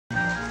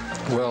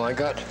Well, I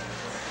got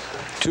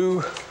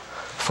 2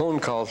 phone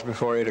calls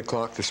before 8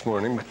 o'clock this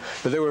morning,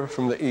 but they were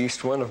from the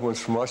East. One of them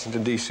was from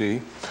Washington, D.C.,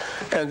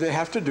 and they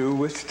have to do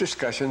with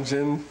discussions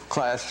in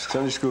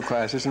Sunday school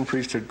classes and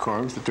priesthood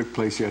quorums that took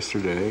place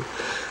yesterday.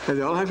 And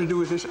they all have to do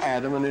with this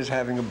Adam and his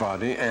having a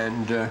body,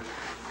 and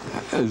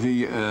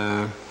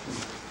the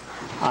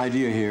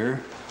idea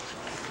here,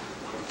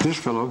 this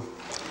fellow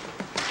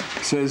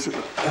says,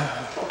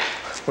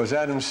 was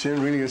Adam's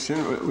sin really a sin,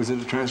 or was it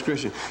a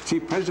transgression? See,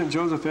 President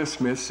Joseph F.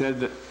 Smith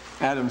said that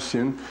Adam's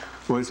sin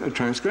was a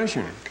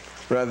transgression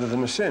rather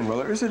than a sin. Well,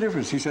 there is a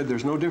difference. He said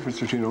there's no difference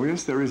between them. Oh,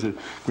 yes, there is a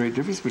great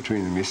difference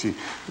between them. You see,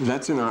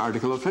 that's in our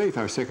article of faith,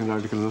 our second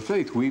article of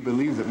faith. We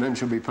believe that men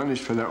shall be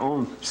punished for their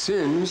own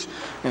sins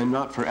and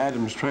not for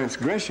Adam's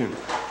transgression.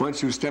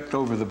 Once you've stepped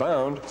over the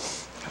bound,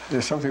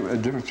 there's something, a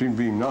difference between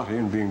being naughty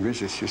and being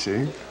vicious, you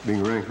see,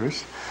 being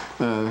rancorous.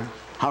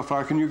 How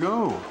far can you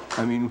go?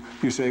 I mean,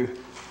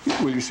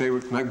 will you say,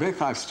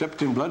 Macbeth, I've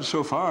stepped in blood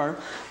so far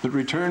that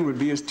return would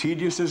be as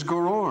tedious as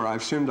Goror.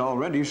 I've sinned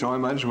already, so I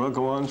might as well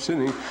go on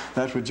sinning.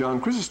 That's what John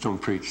Chrysostom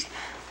preached.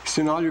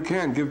 Sin all you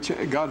can. Give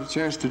God a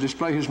chance to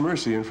display his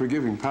mercy and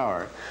forgiving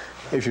power.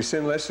 If you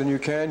sin less than you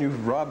can,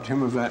 you've robbed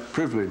him of that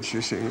privilege,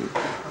 you see.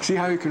 See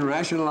how you can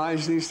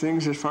rationalize these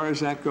things as far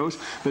as that goes?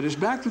 But it's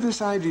back to this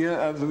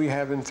idea that we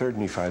have in 3rd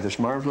Nephi, this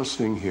marvelous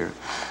thing here.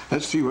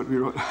 Let's see what we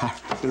wrote.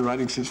 I've been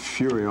writing since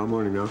Fury all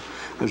morning now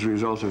as a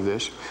result of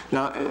this.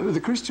 Now,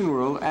 the Christian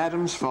world,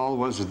 Adam's fall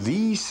was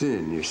the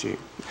sin, you see.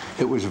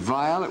 It was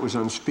vile, it was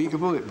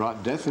unspeakable, it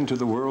brought death into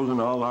the world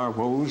and all our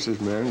woes as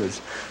men,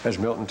 as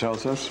Milton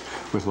tells us,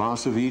 with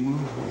loss of Eden,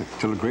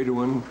 till a greater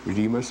one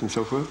redeem us and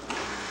so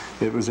forth.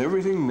 It was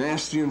everything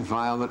nasty and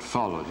vile that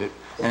followed it.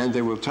 And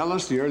they will tell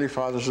us, the early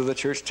fathers of the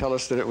church tell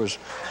us, that it was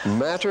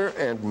matter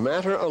and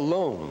matter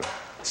alone,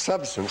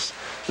 substance,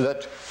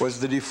 that was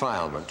the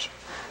defilement.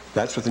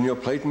 That's what the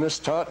Neoplatonists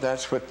taught.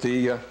 That's what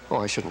the... oh,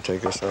 I shouldn't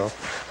take this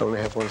off. I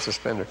only have one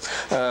suspender.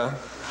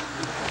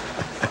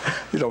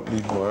 You don't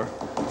need more.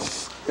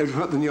 It was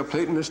what the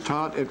Neoplatonists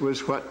taught. It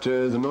was what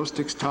the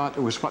Gnostics taught.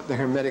 It was what the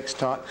Hermetics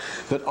taught.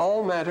 That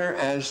all matter,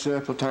 as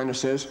Plotinus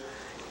says,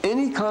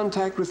 any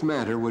contact with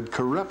matter would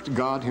corrupt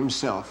God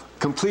himself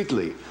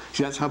completely.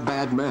 See, that's how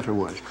bad matter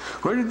was.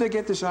 Where did they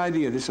get this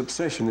idea, this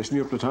obsession, this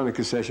Neoplatonic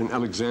obsession,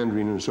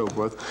 Alexandrian and so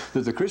forth,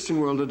 that the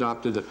Christian world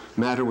adopted, that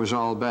matter was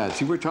all bad?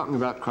 See, we're talking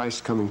about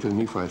Christ coming to the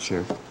Nephites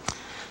here.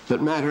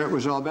 That matter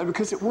was all bad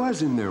because it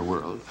was in their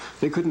world.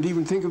 They couldn't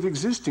even think of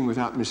existing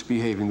without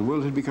misbehaving. The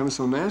world had become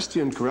so nasty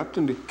and corrupt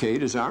and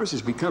decayed, as ours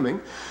is becoming,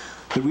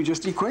 that we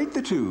just equate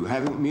the two.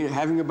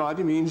 Having a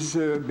body means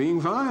being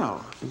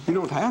vile. You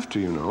don't have to,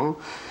 you know.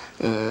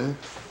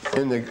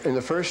 In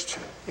the first,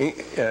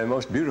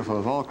 most beautiful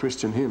of all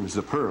Christian hymns,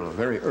 the Pearl, a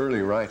very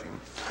early writing.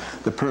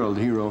 The Pearl, the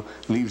hero,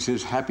 leaves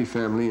his happy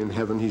family in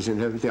heaven. He's in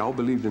heaven. They all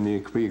believed in the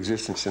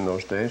pre-existence in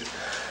those days.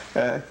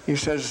 He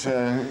says,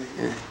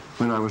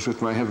 when I was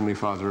with my heavenly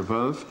Father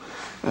above,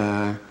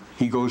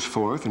 he goes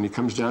forth and he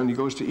comes down, he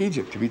goes to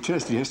Egypt to be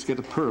tested. He has to get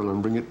a pearl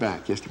and bring it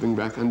back. He has to bring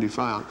back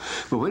undefiled.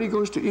 But when he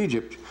goes to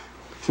Egypt,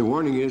 the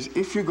warning is,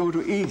 if you go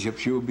to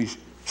Egypt, you will be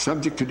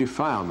subject to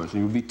defilement,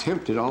 and you'll be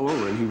tempted all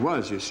over, and he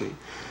was, you see.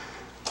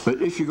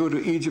 But if you go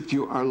to Egypt,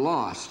 you are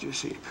lost, you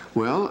see.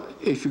 Well,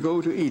 if you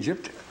go to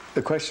Egypt,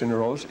 the question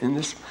arose in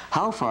this,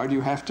 how far do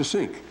you have to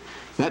sink?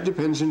 That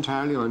depends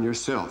entirely on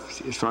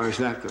yourself, as far as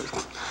that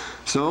goes.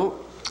 So,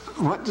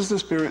 what does the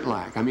spirit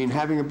lack? I mean,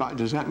 having a body,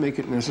 does that make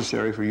it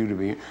necessary for you to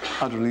be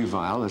utterly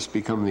vile? That's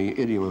become the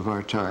idiom of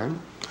our time.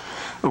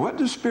 What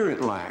does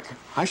spirit lack?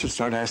 I should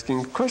start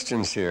asking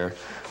questions here.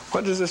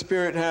 What does the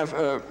spirit have,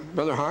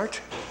 Brother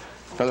Hart?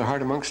 Brother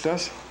Hart amongst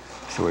us?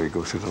 That's the way you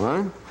go through the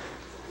line.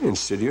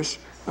 Insidious.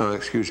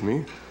 Excuse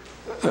me.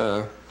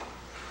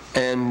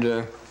 And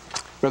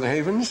Brother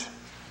Havens?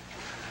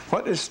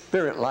 What is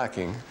spirit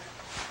lacking?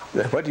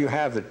 What do you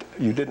have that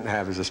you didn't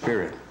have as a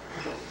spirit?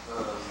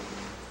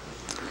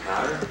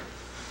 Matter?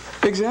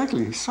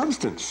 Exactly.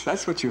 Substance.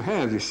 That's what you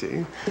have, you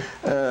see.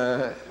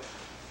 The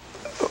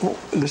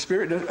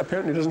spirit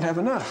apparently doesn't have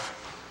enough.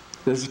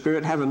 Does the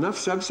spirit have enough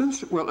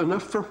substance? Well,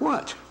 enough for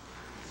what?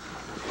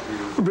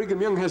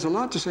 Brigham Young has a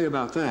lot to say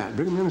about that.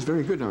 Brigham Young is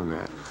very good on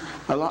that.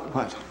 A lot,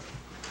 what?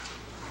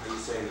 Are you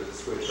saying that the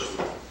spirit doesn't,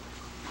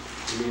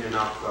 you mean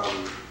enough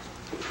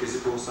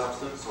physical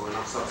substance or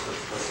enough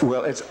substance?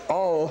 Well, it's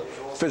all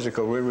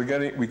physical. We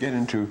get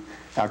into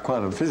our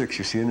quantum physics,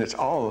 you see, and it's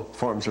all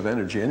forms of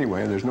energy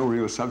anyway, and there's no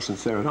real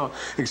substance there at all,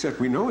 except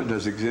we know it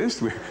does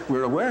exist.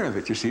 We're aware of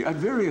it, you see, at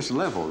various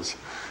levels.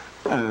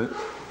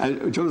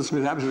 Joseph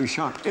Smith absolutely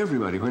shocked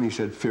everybody when he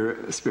said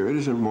spirit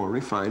is a more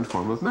refined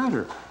form of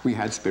matter. We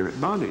had spirit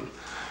bodies.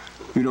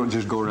 You don't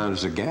just go around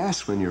as a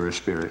gas when you're a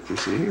spirit, you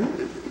see.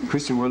 The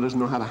Christian world doesn't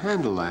know how to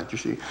handle that, you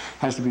see. It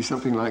has to be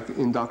something like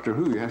in Doctor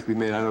Who, you have to be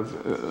made out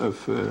of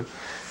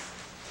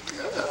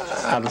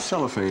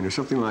cellophane or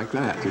something like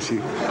that, you see.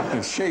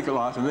 And shake a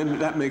lot, and then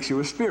that makes you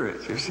a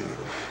spirit, you see.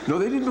 No,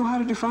 they didn't know how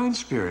to define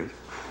spirit.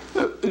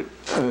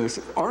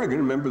 Origen,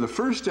 remember, the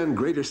first and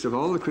greatest of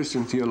all the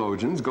Christian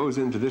theologians, goes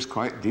into this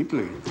quite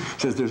deeply.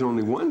 Says there's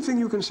only one thing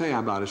you can say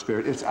about a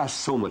spirit. It's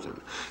asomaton.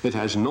 It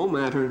has no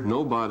matter,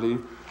 no body,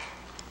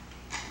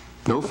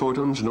 no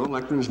photons, no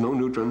electrons, no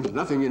neutrons,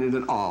 nothing in it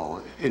at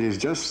all. It is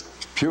just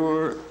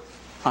pure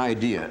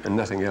idea and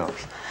nothing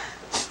else.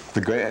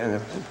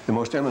 The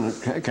most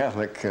eminent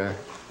Catholic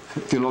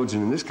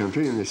theologian in this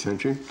country, in this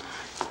century,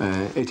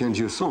 Etienne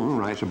Gilson,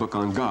 writes a book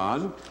on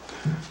God,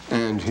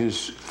 and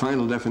his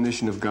final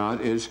definition of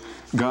God is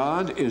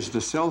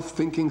the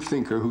self-thinking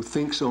thinker who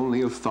thinks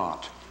only of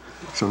thought.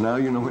 So now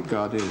you know what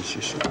God is,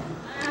 you see.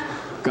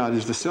 God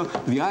is the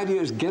self. The idea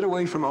is get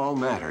away from all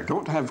matter.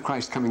 Don't have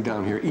Christ coming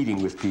down here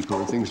eating with people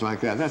and things like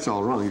that. That's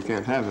all wrong. You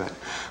can't have that.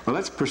 Well,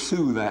 let's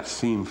pursue that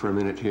theme for a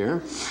minute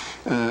here.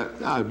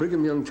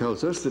 Brigham Young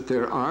tells us that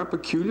there are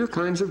peculiar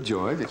kinds of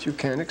joy that you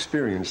can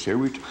experience here.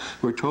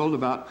 We're told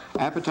about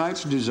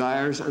appetites,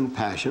 desires, and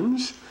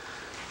passions.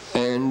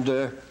 And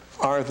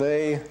are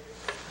they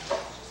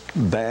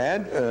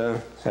bad?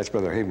 That's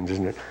Brother Havens,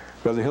 isn't it?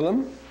 Brother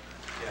Hillam?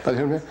 Yeah.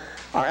 Brother Hillam?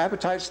 Are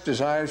appetites,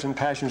 desires, and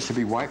passions to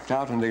be wiped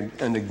out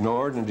and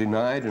ignored and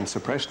denied and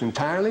suppressed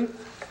entirely?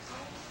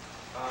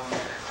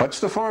 What's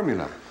the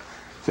formula?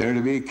 They're to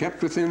be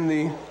kept within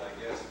the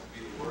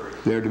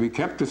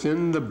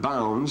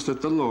bounds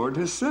that the Lord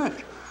has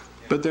set.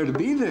 But they're to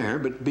be there,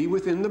 but be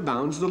within the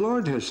bounds the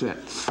Lord has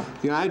set.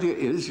 The idea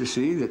is, you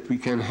see, that we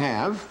can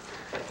have,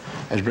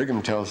 as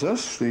Brigham tells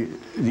us,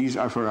 these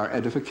are for our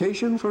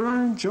edification, for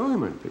our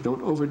enjoyment. They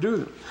don't overdo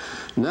them.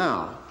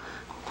 Now,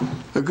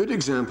 a good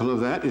example of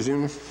that is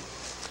in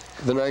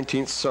the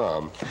 19th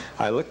Psalm.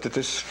 I looked at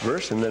this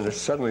verse and then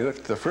suddenly looked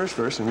at the first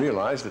verse and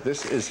realized that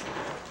this is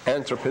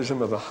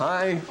anthropism of a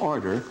high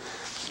order,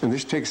 and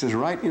this takes us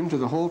right into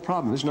the whole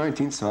problem. This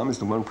 19th Psalm is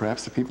the one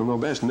perhaps that people know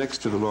best, next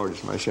to the Lord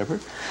is my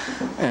shepherd.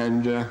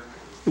 And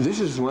this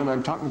is the one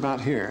I'm talking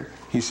about here.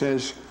 He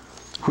says,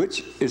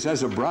 which is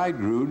as a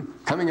bridegroom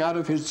coming out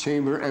of his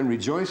chamber and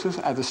rejoiceth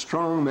as a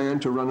strong man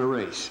to run a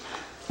race.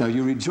 Now,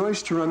 you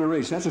rejoice to run a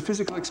race. That's a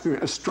physical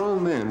experience. A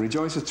strong man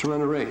rejoices to run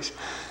a race.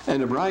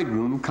 And a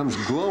bridegroom comes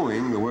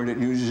glowing. The word it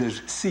uses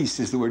is cease,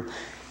 is the word,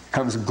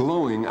 comes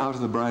glowing out of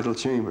the bridal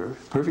chamber.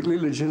 Perfectly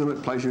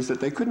legitimate pleasures that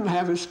they couldn't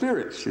have as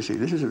spirits, you see.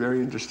 This is a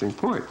very interesting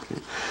point.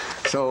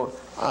 So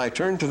I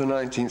turn to the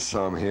 19th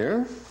Psalm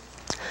here.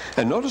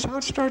 And notice how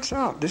it starts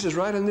out. This is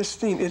right on this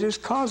theme. It is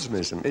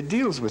cosmism. It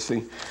deals with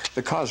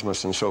the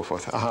cosmos and so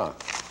forth. Aha.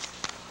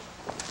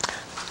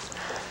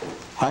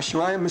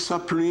 Hashmayim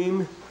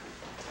Misaprim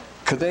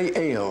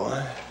Kadei El.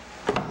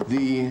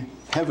 The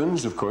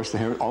heavens, of course,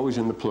 they're always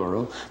in the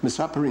plural.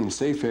 Misaparim,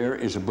 Sefer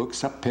is a book.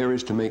 Saper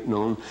is to make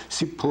known.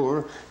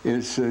 Sipur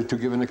is to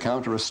give an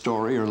account or a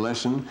story or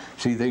lesson.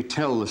 See, they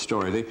tell the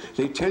story.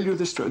 They tell you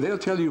the story. They'll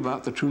tell you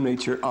about the true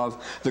nature of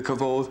the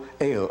Kavod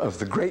El, of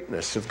the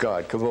greatness of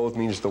God. Kavod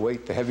means the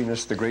weight, the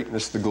heaviness, the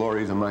greatness, the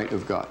glory, the might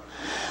of God.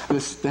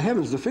 The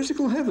heavens, the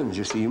physical heavens,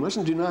 you see, you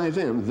mustn't deny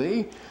them.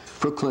 They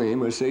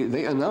proclaim, or say,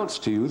 they announce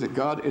to you that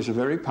God is a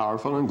very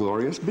powerful and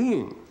glorious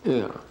being.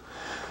 Yeah.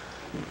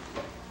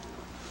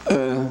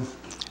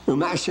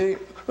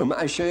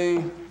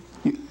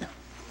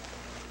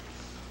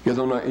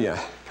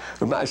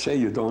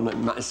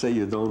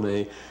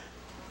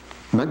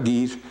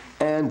 Magid,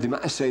 and the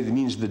Ma'aseh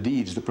means the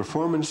deeds, the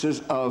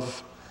performances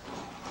of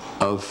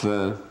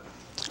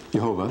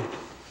Yehuda.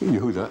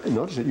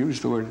 Notice it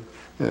used the word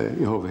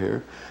Jehovah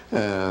here.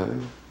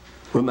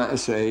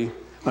 Ma'aseh,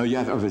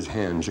 of his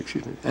hands,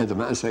 excuse me, and the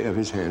Ma'aseh of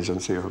his hands,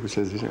 don't say Jehovah,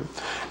 says his hand,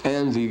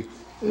 and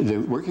the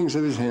workings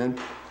of his hand.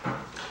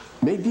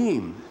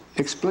 Medim,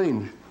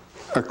 explained,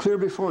 are clear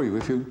before you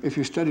if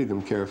you study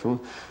them carefully.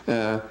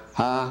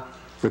 Ha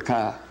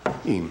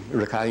Rakaim.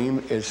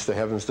 Rakaim is the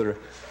heavens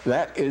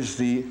that is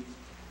the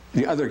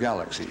other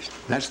galaxies.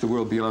 That's the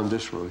world beyond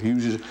this world. He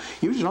uses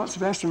lots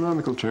of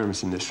astronomical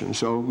terms in this one.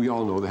 So we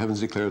all know the heavens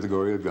declare the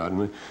glory of God,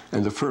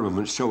 and the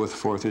firmament showeth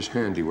forth his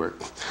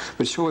handiwork.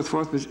 But showeth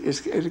forth,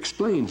 it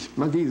explains.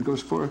 Magid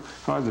goes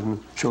farther than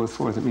showeth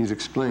forth. It means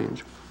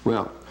explains.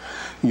 Well,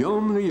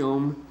 Yom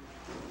Liyom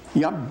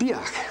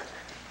Yabiach.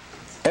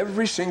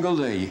 Every single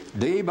day,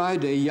 day by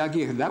day,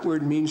 Yagir, that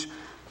word means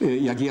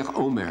Yagir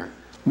Omer,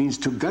 means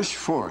to gush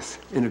forth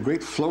in a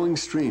great flowing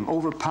stream,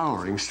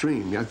 overpowering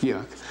stream,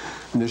 Yagir.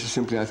 And this is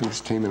simply, I think,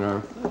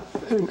 Taman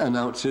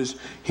announces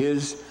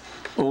his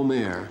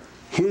Omer,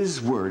 his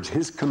words,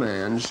 his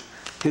commands,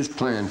 his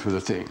plan for the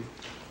thing.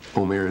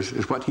 Omer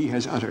is what he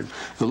has uttered.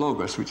 The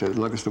Logos, which is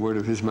Logos, the word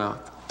of his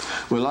mouth.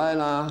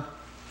 Walayla,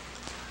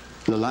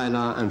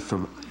 Lalayla, and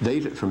from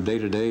day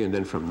to day, and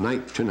then from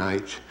night to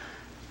night.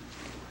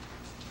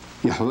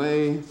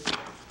 Yahweh,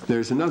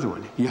 there's another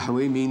one.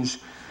 Yahweh means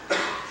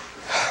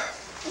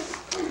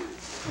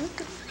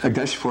a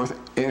gush forth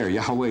air.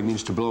 Yahweh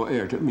means to blow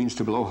air. It means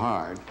to blow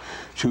hard.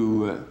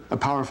 To a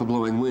powerful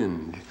blowing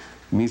wind.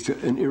 It means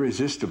an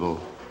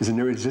irresistible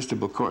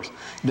course.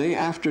 Day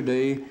after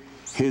day,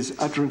 his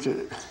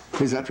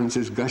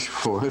utterances gush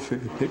forth.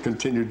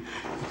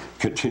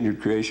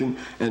 Continued creation.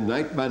 And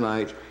night by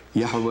night,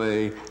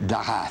 Yahweh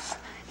Dahath.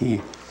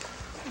 He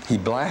he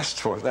blasts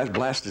forth, that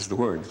blast is the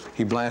word,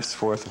 he blasts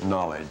forth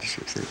knowledge.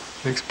 You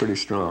see. Makes pretty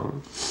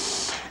strong.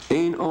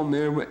 Ein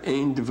omer wa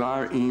ein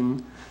devar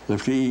im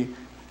lefi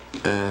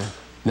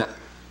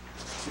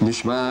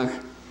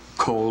nishmag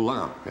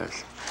kolam.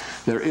 Yes.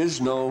 There is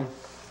no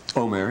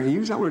omer. He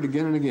used that word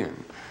again and again.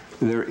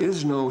 There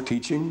is no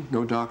teaching,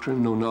 no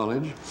doctrine, no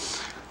knowledge.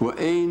 Wa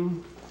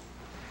ein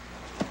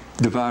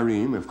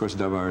devarim, of course,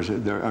 davar is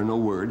it. There are no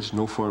words,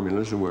 no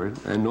formulas, the word,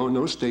 and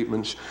no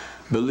statements.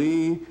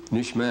 Beli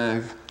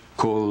nishmag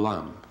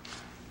kolam,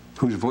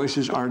 whose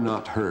voices are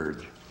not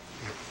heard,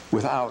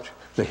 without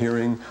the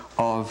hearing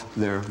of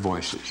their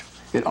voices.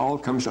 It all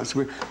comes out.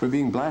 So we're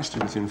being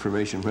blasted with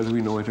information, whether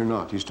we know it or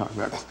not. He's talking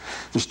about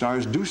the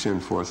stars do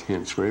send forth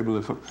hints. We're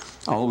able to,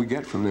 all we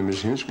get from them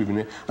is hints. We've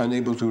been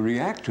unable to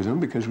react to them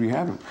because we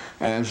haven't.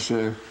 As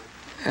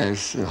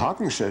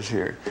Hawking says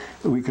here,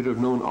 we could have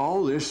known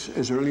all this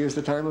as early as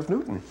the time of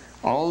Newton.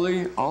 All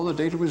the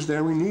data was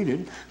there we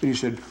needed, but he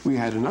said we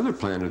had another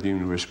plan of the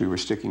universe we were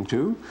sticking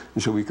to,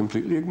 and so we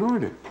completely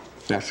ignored it.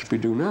 That's what we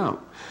do now.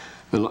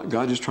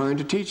 God is trying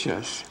to teach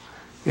us.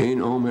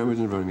 Ein omer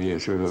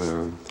yes.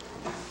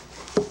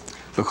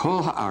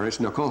 B'kol haaretz.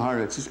 Now, kol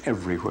haaretz is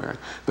everywhere.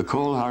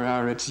 B'kol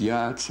haaretz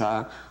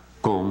yatsa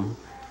kom.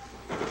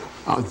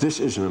 This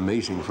is an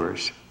amazing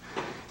verse.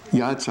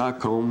 Yatsa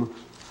kom.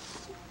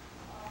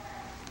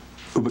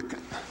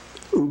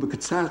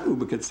 Ubekatzat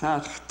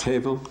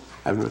tevel.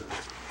 I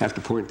have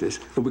to point this.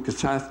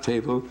 Ubekatzat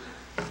tevel.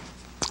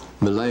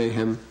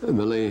 Malayhem,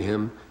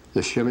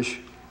 the Shemesh.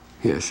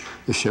 Yes,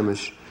 the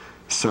Shemesh.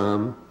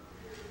 Sam.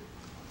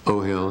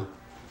 Ohel.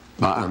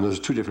 Those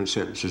are two different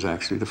sentences,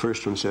 actually. The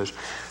first one says,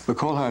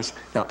 B'kol haaretz.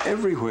 Now,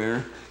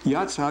 everywhere,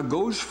 Yatsa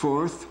goes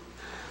forth,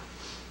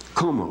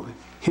 como.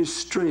 His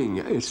string,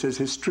 it says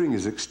his string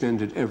is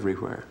extended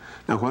everywhere.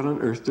 Now, what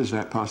on earth does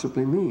that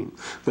possibly mean?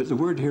 But the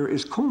word here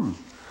is kum.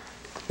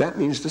 That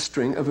means the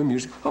string of a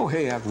music. Oh,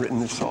 hey, I've written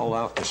this all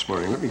out this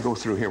morning. Let me go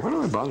through here. What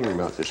am I bothering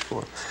about this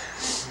for?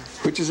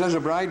 Which is as a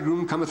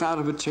bridegroom cometh out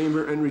of a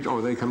chamber and oh,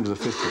 they come to the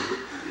fifth one.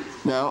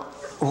 Now,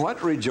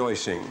 what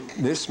rejoicing?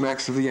 This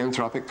smacks of the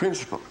anthropic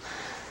principle.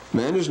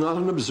 Man is not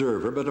an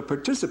observer, but a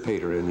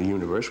participator in the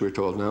universe, we're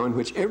told now, in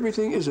which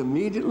everything is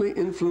immediately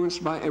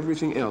influenced by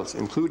everything else,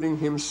 including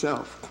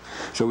himself.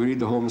 So we read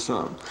the home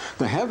psalm.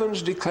 The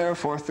heavens declare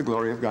forth the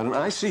glory of God, and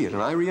I see it,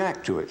 and I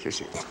react to it, you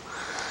see.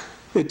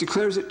 It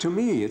declares it to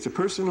me. It's a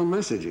personal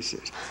message, it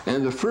says.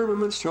 And the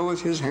firmament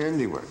showeth his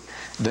handiwork.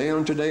 Day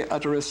unto day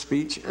uttereth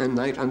speech, and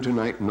night unto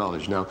night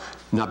knowledge. Now,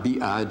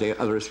 nabi'ah, day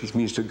uttereth speech,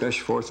 means to gush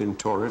forth in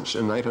torrents,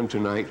 and night unto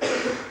night,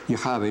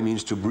 Yahweh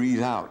means to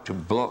breathe out, to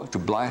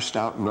blast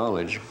out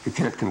knowledge. You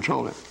can't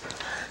control it.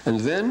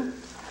 And then,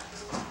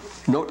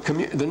 note,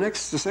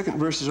 the second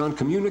verse is on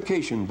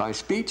communication by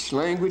speech,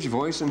 language,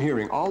 voice, and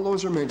hearing. All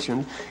those are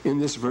mentioned in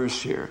this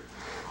verse here,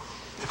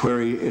 where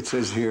it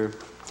says here,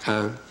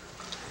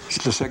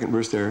 the second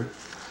verse there,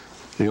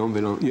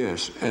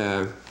 yes.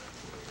 They're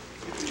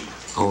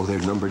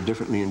numbered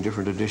differently in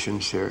different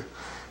editions here.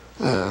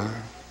 This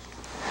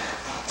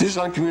is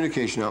on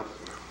communication. Now,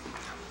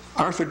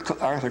 Arthur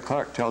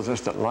Clarke tells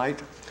us that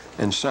light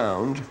and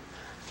sound,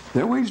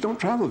 their waves don't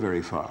travel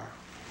very far.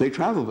 They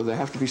travel, but they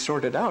have to be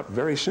sorted out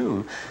very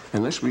soon.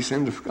 Unless we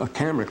send a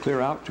camera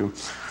clear out to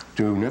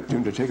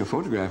Neptune to take a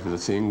photograph of the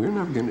thing, we're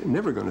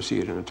never going to see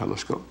it in a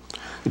telescope.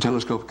 The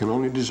telescope can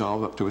only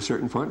dissolve up to a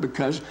certain point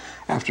because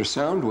after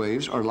sound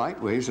waves or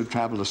light waves have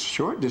traveled a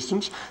short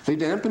distance, they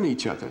dampen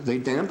each other. They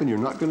dampen. You're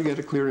not going to get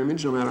a clear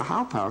image no matter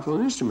how powerful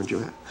an instrument you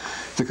have.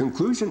 The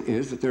conclusion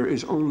is that there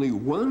is only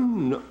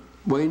one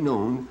way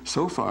known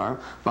so far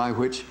by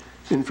which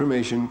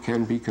information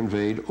can be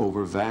conveyed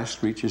over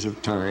vast reaches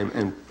of time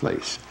and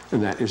place,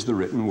 and that is the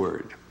written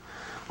word.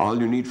 All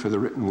you need for the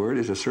written word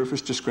is a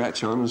surface to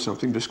scratch on and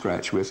something to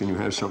scratch with, and you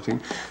have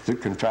something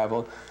that can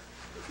travel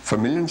for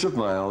millions of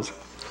miles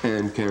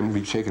and can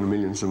be taken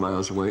millions of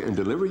miles away and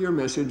deliver your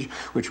message,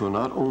 which will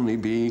not only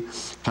be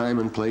time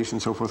and place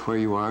and so forth where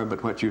you are,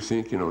 but what you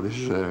think. You know, this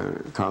is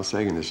Carl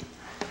Sagan is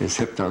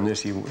hipped on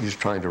this. He's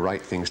trying to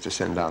write things to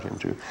send out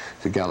into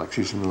the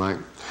galaxies and the like.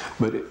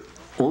 But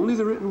only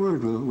the written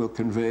word will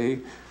convey,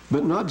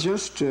 but not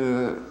just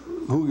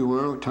who you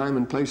are, time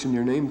and place in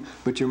your name,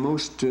 but your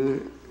most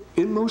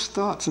inmost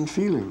thoughts and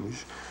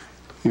feelings,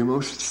 your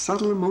most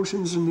subtle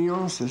emotions and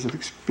nuances of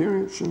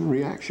experience and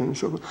reaction and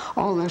so forth.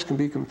 All that can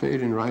be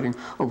conveyed in writing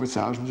over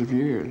thousands of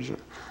years.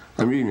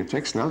 I'm reading a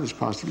text now that's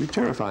possibly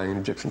terrifying, an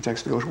Egyptian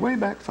text that goes way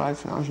back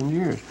 5,000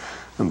 years.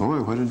 And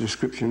boy, what a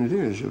description it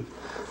is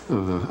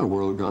of a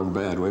world gone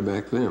bad way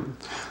back then.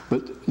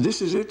 But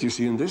this is it, you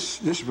see, in this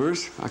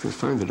verse, I can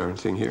find the darn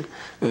thing here.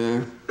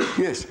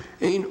 Yes,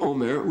 Ein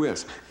Omer,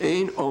 yes,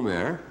 Ein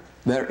Omer.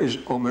 There is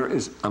Omer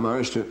is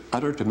Amar is to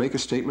utter, to make a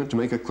statement, to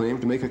make a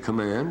claim, to make a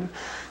command,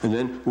 and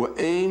then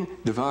Wa'ain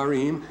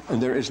Devarim, and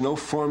there is no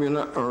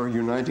formula or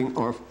uniting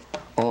or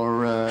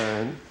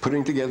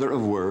putting together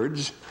of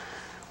words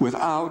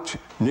without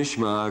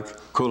Nishmag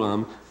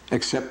Kulam,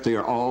 except they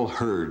are all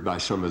heard by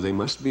someone. They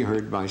must be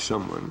heard by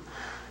someone.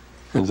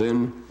 And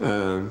then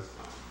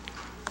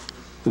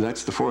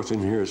that's the fourth,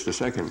 and here is the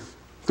second.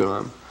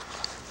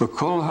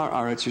 B'kol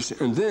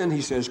ha'aretz, and then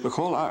he says,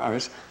 B'kol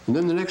ha'aretz, and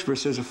then the next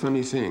verse says a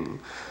funny thing.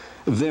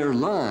 Their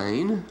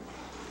line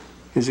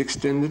is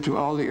extended to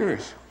all the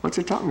earth. What's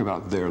it talking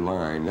about, their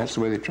line? That's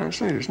the way they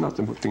translate it. It's not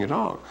the thing at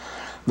all.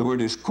 The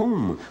word is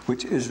kum,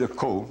 which is the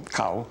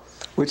cow,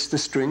 which is the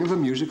string of a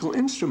musical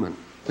instrument.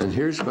 And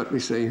here's what we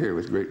say here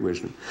with great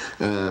wisdom.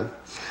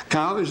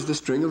 Cow is the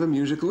string of a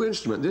musical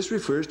instrument. This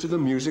refers to the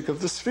music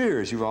of the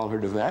spheres. You've all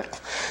heard of that.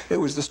 It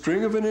was the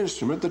string of an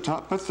instrument that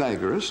taught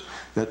Pythagoras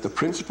that the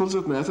principles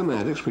of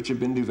mathematics, which have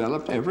been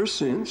developed ever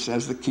since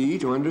as the key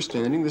to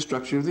understanding the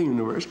structure of the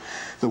universe,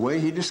 the way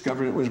he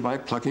discovered it was by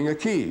plucking a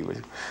key,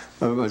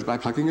 was by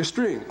plucking a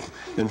string,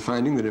 and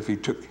finding that if he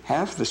took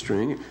half the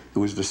string, it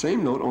was the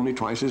same note, only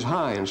twice as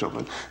high, and so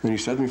forth. Then he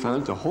suddenly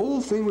found that the whole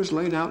thing was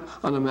laid out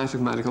on a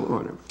mathematical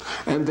order.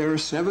 And there are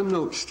 7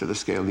 notes to the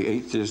scale. The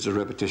 8th is the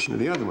repetition of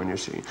the other one, you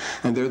see.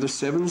 And there are the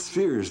 7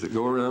 spheres that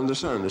go around the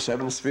sun. The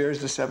 7 spheres,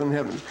 the 7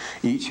 heavens.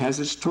 Each has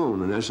its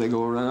tone, and as they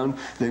go around,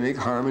 they make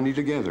harmony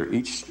together,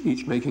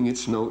 each making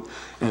its note.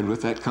 And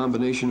with that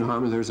combination of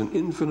harmony, there's an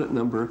infinite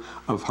number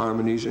of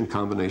harmonies and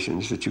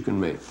combinations that you can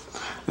make.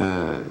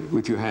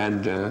 If you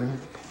had,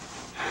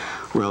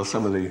 well,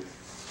 some of the,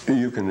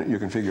 you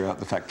can figure out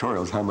the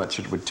factorials, how much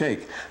it would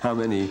take, how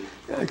many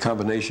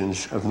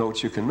combinations of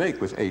notes you can make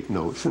with 8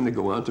 notes, and they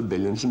go on to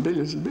billions and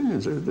billions and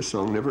billions. The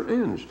song never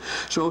ends.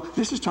 So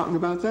this is talking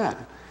about that.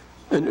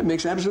 And it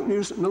makes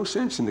absolutely no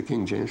sense in the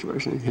King James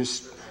Version.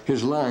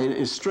 His line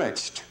is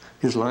stretched.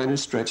 His line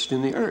is stretched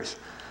in the earth.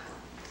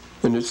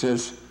 And it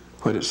says,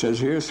 what it says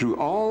here, through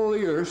all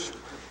the earth,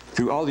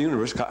 through all the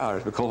universe,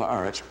 ka'aretz, b'kol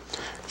ha'aretz,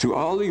 through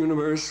all the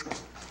universe,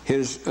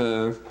 his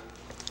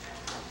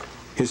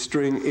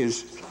string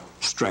is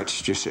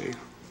stretched, you see.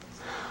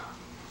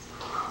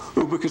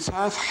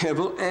 Ubekatzath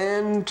Hevel,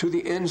 and to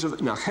the ends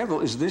of, now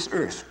Hevel is this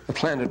earth, the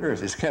planet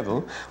Earth is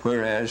Hevel,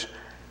 whereas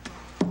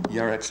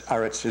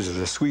Aretz is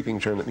a sweeping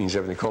term that means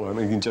everything. It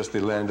means just the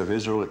land of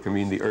Israel. It can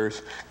mean the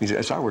earth.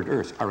 It's our word,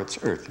 earth. Aretz,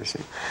 earth, you see.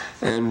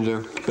 And,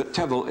 but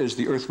Tevel is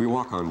the earth we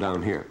walk on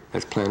down here.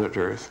 That's planet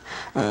Earth.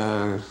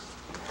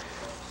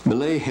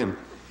 Melehem,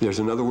 there's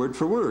another word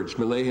for words.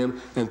 Melehem,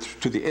 and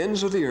to the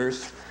ends of the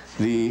earth,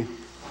 the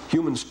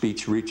human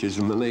speech reaches.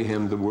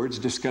 Melehem, the words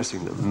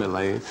discussing them.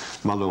 Mele,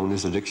 Malone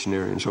is a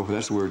dictionary, and so forth.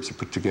 That's the words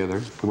put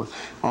together.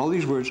 All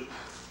these words.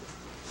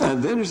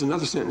 And then there's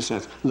another sentence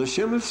that says,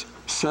 L'shemeth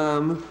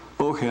Sam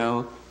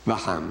Ohel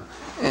Vaham.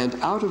 And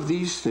out of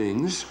these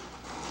things,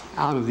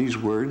 out of these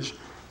words,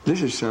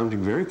 this is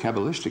sounding very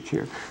Kabbalistic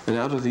here, and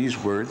out of these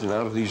words and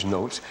out of these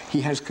notes,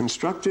 he has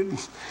constructed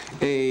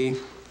a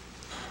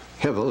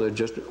Hevel,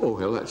 just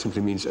Ohel, that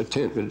simply means a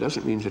tent, but it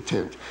doesn't mean a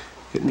tent.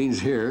 It means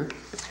here,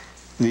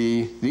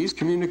 these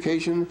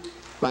communication,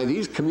 by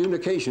these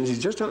communications, he's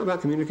just talking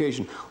about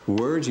communication,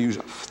 words, he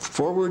used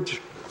forwards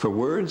for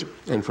words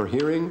and for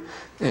hearing,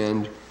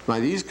 and by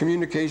these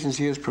communications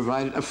he has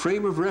provided a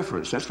frame of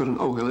reference. That's what an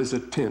ohel is, a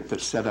tent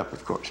that's set up,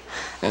 of course.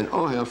 An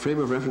ohel, frame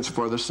of reference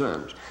for the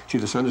sun. See,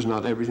 the sun is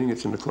not everything,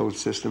 it's in the closed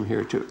system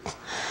here too.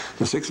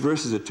 The 6th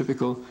verse is a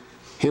typical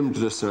hymn to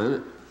the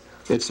sun.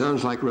 It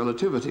sounds like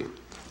relativity.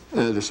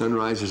 The sun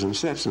rises and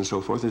sets and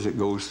so forth as it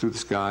goes through the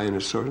sky, and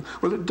it's sort of,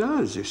 well, it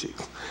does, you see.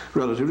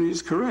 Relativity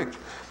is correct.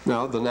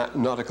 Now, the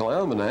nautical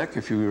almanac,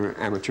 if you were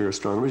amateur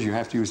astronomers, you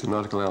have to use the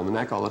nautical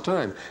almanac all the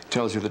time. It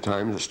tells you the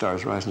time the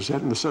stars rise and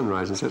set and the sun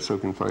rises and sets, so you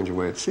can find your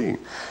way at sea.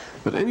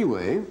 But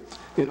anyway,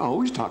 it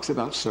always talks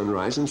about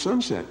sunrise and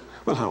sunset.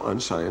 Well, how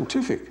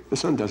unscientific. The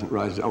sun doesn't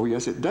rise. Oh,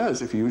 yes, it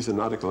does if you use the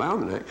nautical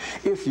almanac,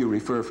 if you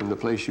refer from the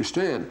place you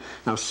stand.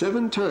 Now,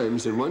 7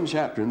 times in one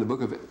chapter in the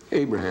book of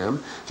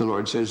Abraham, the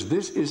Lord says,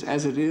 this is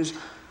as it is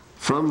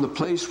from the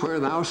place where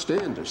thou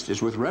standest,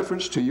 is with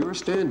reference to your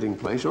standing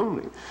place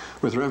only.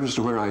 With reference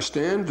to where I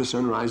stand, the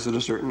sun rises at a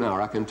certain hour.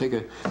 I can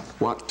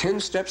walk 10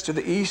 steps to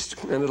the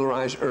east and it'll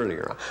rise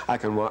earlier. I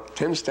can walk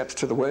 10 steps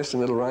to the west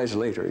and it'll rise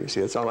later. You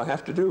see, that's all I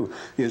have to do.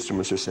 The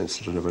instruments are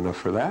sensitive enough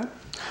for that.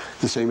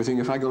 The same thing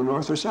if I go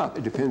north or south.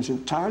 It depends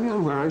entirely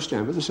on where I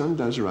stand, but the sun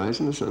does rise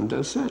and the sun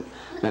does set.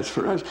 That's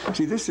for us.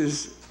 See, this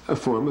is a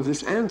form of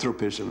this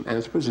anthropism.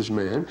 Anthropos is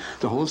man.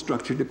 The whole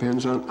structure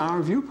depends on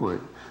our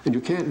viewpoint. And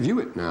you can't view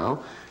it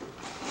now,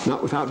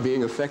 not without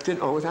being affected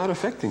or without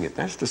affecting it.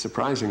 That's the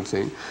surprising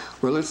thing.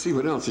 Well, let's see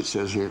what else it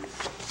says here.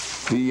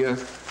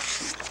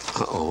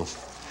 Uh-oh.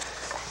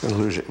 I'll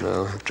lose it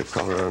now. I have to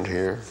call around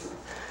here.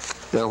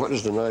 Now, what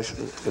does the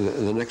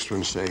next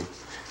one say?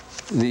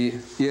 The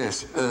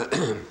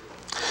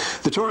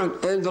Torah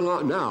and the law.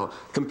 Now,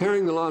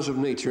 comparing the laws of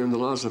nature and the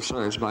laws of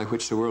science by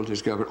which the world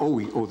is governed.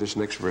 This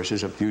next verse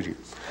is a beauty,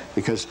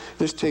 because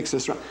this takes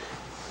us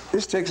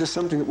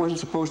something that wasn't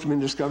supposed to have been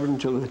discovered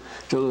until the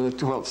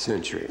 12th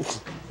century,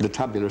 the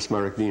tabular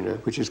smaragdina,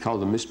 which is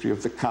called the mystery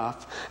of the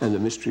Kaf and the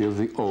mystery of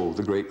the O,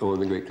 the great O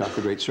and the great Kaf,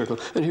 the great circle.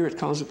 And here it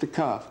calls it the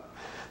Kaf.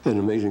 An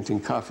amazing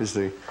thing, Kaf is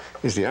the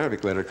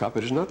Arabic letter Kaf,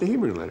 but it's not the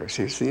Hebrew letter.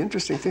 See, it's the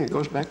interesting thing. It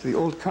goes back to the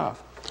old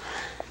Kaf.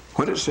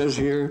 What it says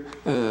here,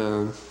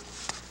 to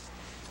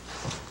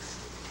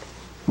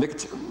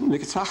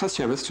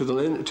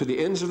the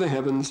ends of the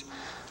heavens,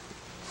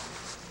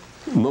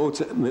 he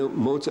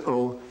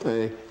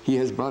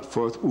has brought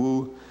forth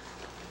U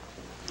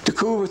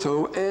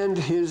Tekuvato and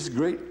his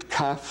great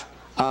calf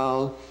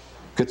al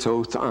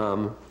Kato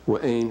Ta'am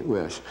Wa'ain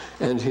Wes.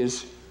 And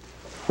his,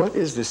 what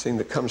is this thing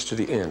that comes to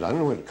the end? I don't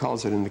know what it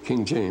calls it in the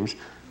King James.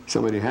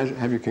 Somebody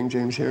have your King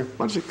James here?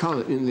 What does it call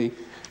it in the,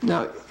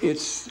 now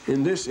it's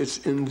in this, it's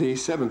in the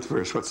 7th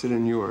verse. What's it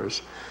in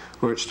yours?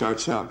 Where it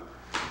starts out,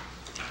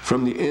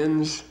 from the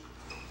ends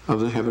of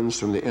the heavens,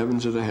 from the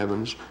ends of the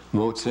heavens,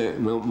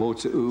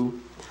 Motzeu,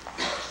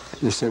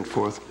 is sent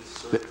forth.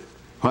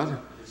 What?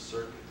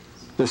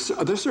 The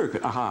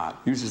circuit, aha,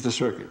 uses the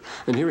circuit.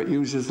 And here it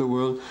uses the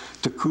word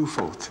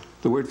Tekufoth.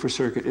 The word for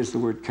circuit is the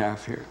word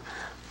calf here.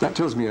 That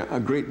tells me a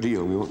great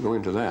deal. We won't go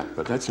into that,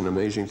 but that's an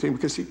amazing thing,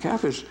 because see,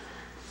 calf is,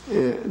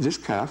 this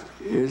calf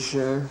is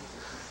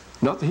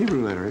not the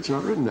Hebrew letter. It's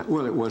not written that.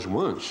 Well, it was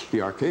once.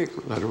 The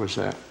archaic letter was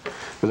that.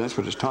 But that's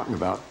what it's talking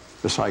about,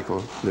 the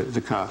cycle,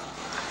 the calf.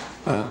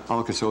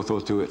 Al-Kasotho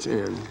to its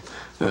end.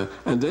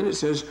 And then it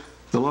says,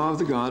 the law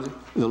of God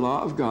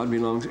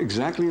belongs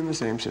exactly in the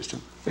same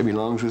system. It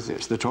belongs with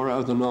this. The Torah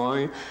of the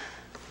Noi,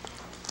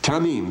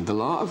 Tamim. The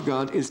law of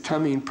God is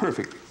Tamim,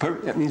 perfect.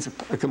 That means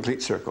a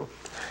complete circle.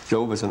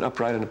 Job was an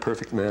upright and a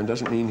perfect man.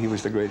 Doesn't mean he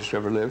was the greatest who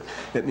ever lived.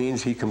 It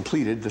means he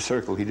completed the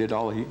circle. He did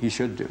all he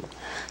should do.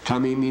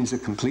 Tamim means a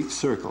complete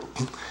circle.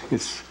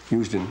 It's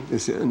used in,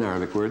 it's an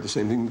Arabic word, the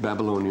same thing,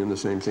 Babylonian, the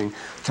same thing.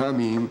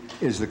 Tamim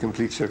is the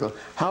complete circle.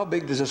 How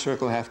big does a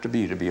circle have to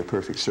be a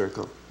perfect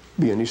circle?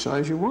 Be any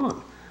size you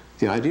want.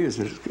 The idea is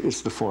that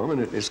it's the form,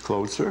 and it's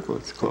closed circle.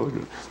 It's closed,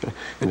 and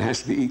it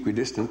has to be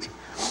equidistant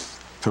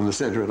from the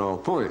center at all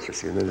points, you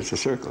see, and then it's a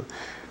circle.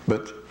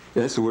 But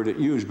that's the word it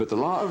used. But the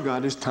law of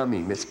God is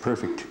tamim. It's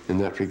perfect in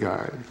that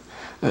regard.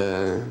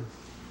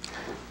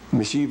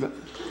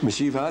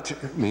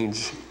 Meshivat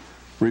means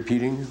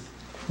repeating,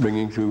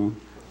 bringing to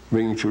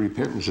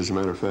repentance, as a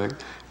matter of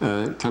fact.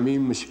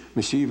 Tamim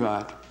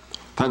meshivat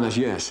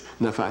panashes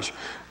nafash,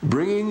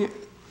 bringing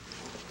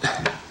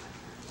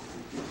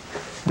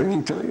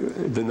to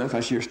the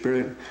nefesh, your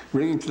spirit,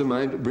 bringing to the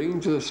mind,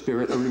 bringing to the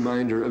spirit a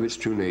reminder of its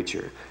true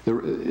nature.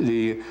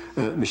 The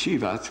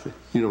meshivat,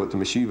 you know what the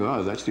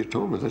meshiva is, that's the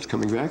atonement, that's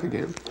coming back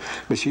again.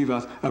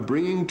 Meshivat, a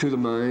bringing to the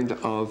mind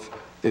of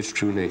its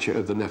true nature,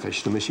 of the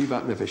nefesh, the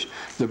meshivat nefesh,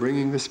 the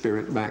bringing the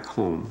spirit back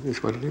home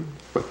is what it is,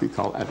 what we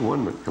call at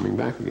one-ment, coming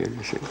back again,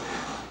 you see.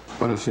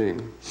 What a thing.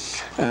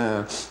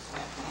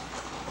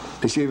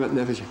 Meshivat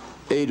nefesh,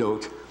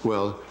 edot,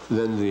 well,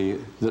 then the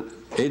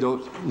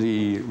Edot,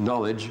 the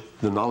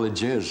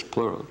knowledges,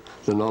 plural,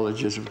 the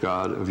knowledges of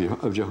God,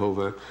 of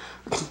Jehovah,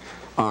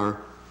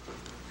 are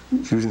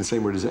using the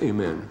same word as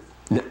amen.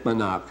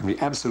 Netmanab can be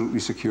absolutely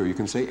secure. You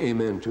can say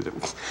amen to them.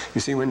 You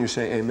see, when you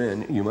say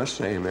amen, you must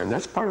say amen.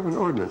 That's part of an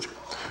ordinance.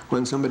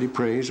 When somebody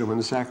prays or when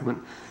the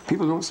sacrament,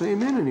 people don't say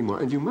amen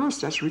anymore. And you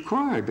must, that's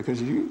required,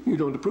 because you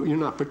don't approve, you're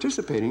not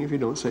participating if you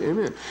don't say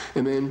amen.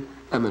 Amen,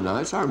 amanah,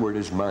 it's our word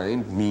is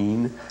mind,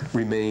 mean,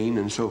 remain,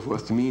 and so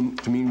forth, to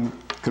mean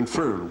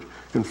confirmed.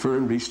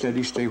 Confirmed, be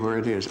steady, stay where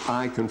it is.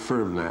 I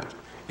confirm that.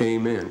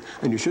 Amen.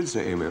 And you should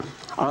say amen.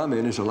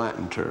 Amen is a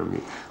Latin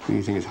term.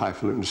 You think it's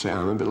highfalutin to say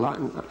amen, but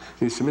Latin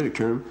is a Semitic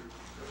term.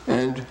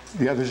 And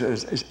the other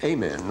is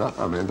amen, not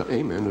amen, but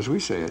amen as we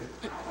say it.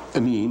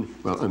 Amin,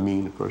 well,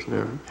 amin, of course, in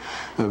Arabic.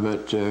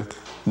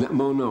 But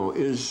mono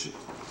is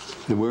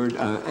the word,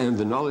 and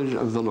the knowledge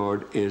of the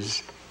Lord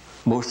is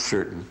most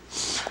certain.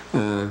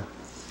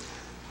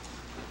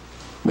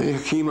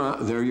 Mechima,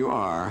 there you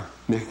are.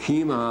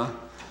 Mechima,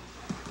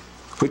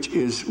 which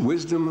is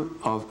wisdom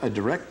of a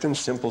direct and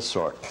simple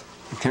sort.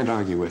 You can't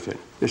argue with it.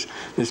 This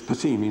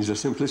pathi means the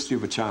simplicity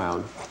of a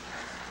child.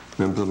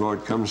 Remember, the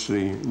Lord comes to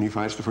the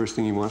Nephites, the first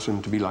thing he wants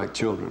them to be like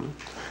children.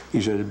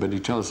 He said, but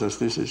he tells us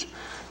this is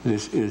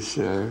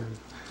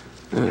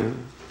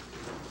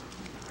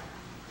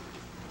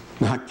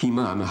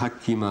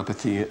Mahakima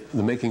pathi,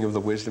 the making of the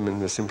wisdom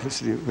and the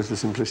simplicity, with the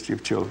simplicity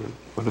of children.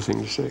 What a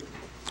thing to say.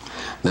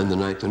 Then the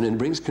 9th one, and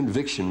brings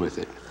conviction with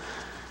it.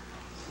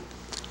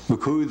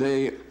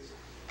 Mukude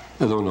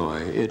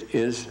Adonai, it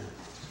is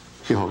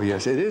Jehovah,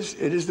 yes, it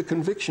is the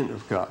conviction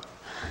of God.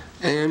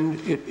 And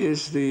it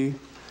is the,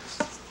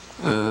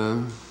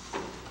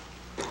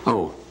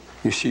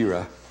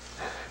 Yeshira,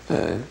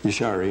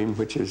 Yesharim,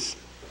 which is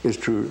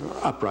true,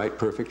 upright,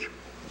 perfect,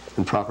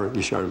 and proper,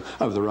 Yesharim,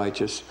 of the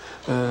righteous,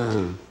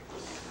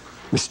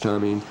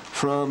 Mistamin,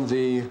 from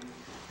the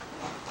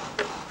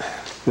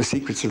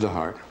secrets of the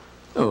heart.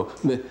 Oh,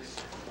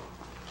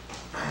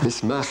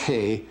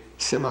 Mismache,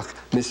 Semach,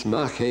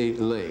 Mismache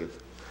Lev.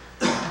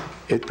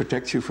 It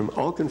protects you from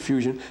all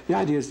confusion. The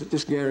idea is that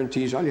this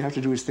guarantees all you have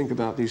to do is think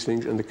about these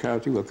things and the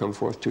clarity will come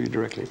forth to you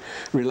directly.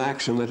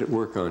 Relax and let it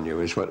work on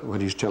you is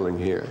what he's telling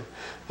here.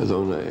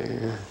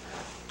 Adonai.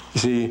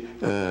 See,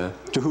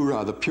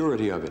 Tehurah, the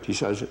purity of it. He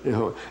says,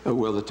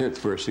 well, the 10th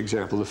verse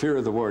example, the fear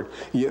of the Lord,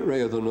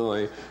 Yireh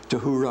Adonai,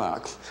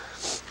 Tehurah.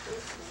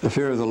 The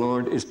fear of the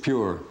Lord is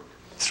pure.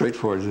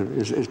 Straightforward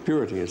is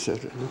purity, it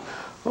says.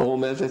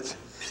 Omedet.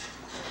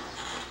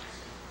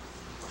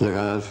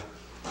 Lagav.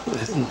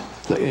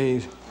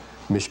 La'ev,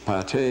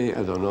 Mishpatei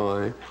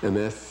Adonai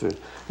Emeth.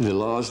 The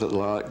laws that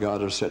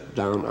God has set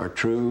down are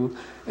true,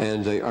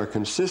 and they are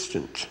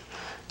consistent.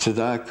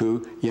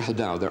 Tzadaku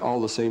Yahdao. They're all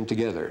the same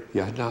together.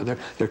 Yahdao.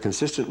 They're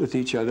consistent with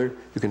each other.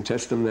 You can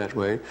test them that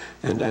way.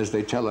 And as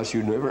they tell us,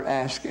 you never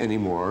ask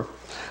anymore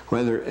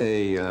whether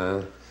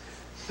a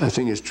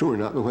thing is true or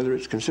not, but whether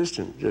it's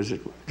consistent. Does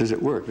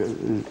it work?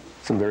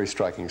 Some very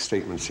striking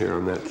statements here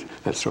on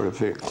that sort of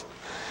thing.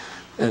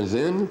 And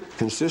then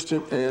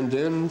consistent, and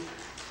then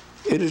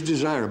it is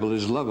desirable, it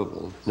is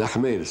lovable.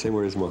 Nachmed, the same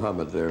word as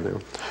Muhammad there.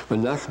 But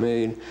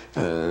Nachmed,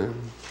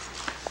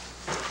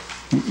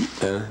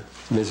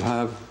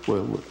 Mizhav,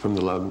 well, from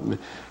the love.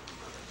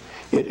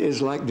 It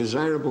is like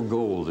desirable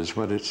gold, is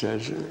what it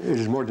says. It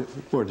is more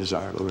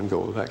desirable than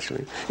gold,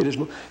 actually.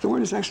 The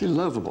word is actually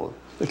lovable.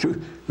 The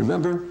truth.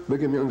 Remember,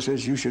 Brigham Young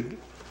says you should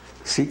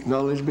seek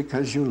knowledge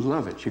because you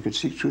love it. You could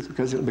seek truth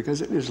because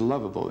it is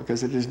lovable,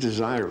 because it is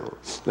desirable.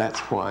 That's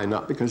why,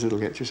 not because it'll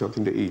get you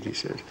something to eat, he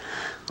says.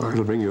 Or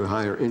it'll bring you a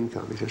higher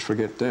income. He says,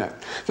 forget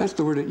that. That's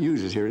the word it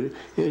uses here.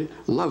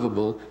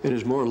 Lovable, it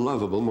is more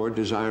lovable, more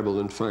desirable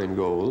than fine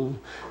gold,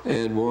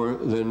 and more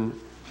than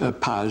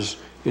paz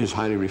is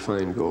highly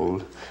refined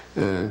gold.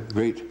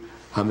 Great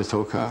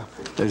hamithoka,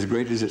 as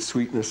great is its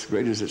sweetness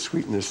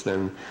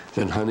than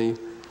honey,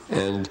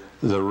 and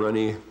the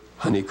runny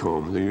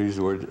honeycomb. They use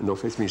the word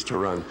nofes means to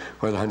run,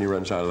 where the honey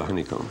runs out of the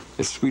honeycomb.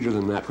 It's sweeter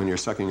than that when you're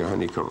sucking a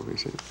honeycomb, you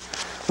see.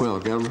 Well,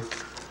 Gam,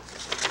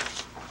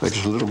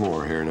 just a little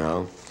more here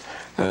now.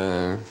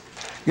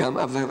 Gam,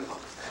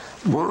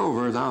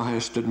 moreover, thou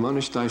hast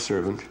admonished thy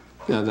servant.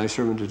 Thy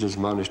servant is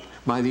admonished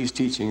by these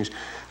teachings.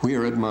 We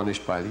are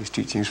admonished by these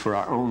teachings for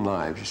our own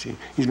lives, you see.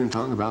 He's been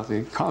talking about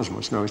the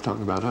cosmos, now he's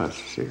talking about us,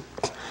 you see,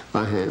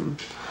 by him.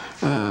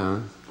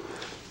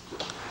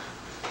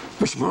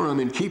 Which more I'm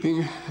in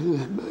keeping,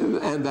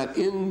 and that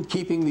in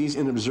keeping these,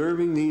 in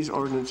observing these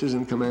ordinances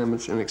and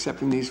commandments and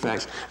accepting these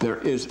facts, there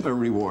is a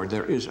reward.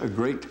 There is a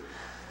great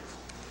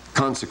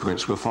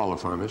consequence will follow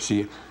from it.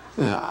 See,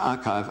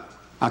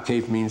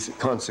 Akav means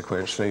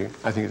consequence. I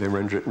think they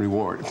render it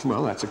reward.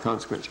 Well, that's a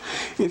consequence.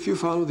 If you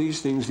follow these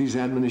things, these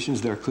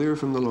admonitions, they're clear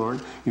from the Lord.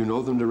 You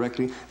know them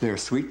directly. They're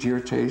sweet to your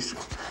taste.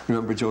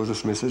 Remember, Joseph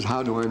Smith says,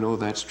 how do I know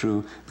that's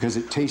true? Because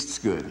it tastes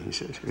good, he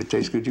says. If it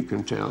tastes good, you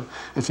can tell.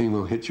 A thing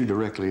will hit you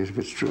directly if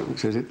it's true. He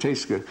says it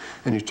tastes good.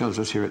 And he tells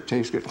us here it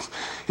tastes good.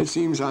 It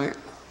seems I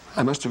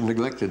must have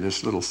neglected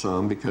this little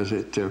psalm because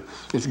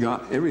it's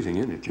got everything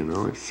in it, you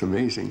know. It's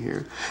amazing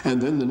here.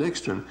 And then the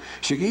next one,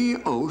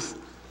 Shagi oath,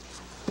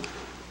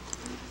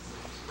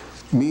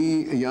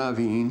 Mi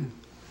Yavin,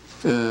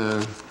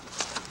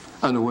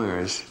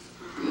 unawares.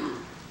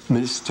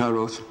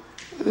 Mistaroth,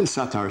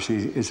 Satar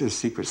is a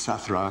secret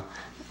Sathra.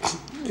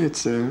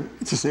 It's the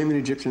same in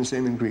Egyptian,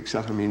 same in Greek.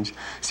 Sathra means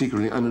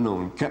secretly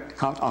unknown,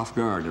 caught off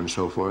guard, and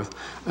so forth.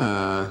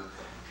 The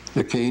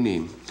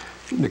Kani.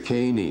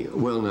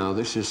 Well, now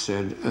this is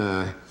said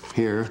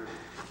here.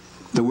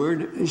 The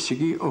word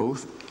Shagi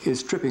oath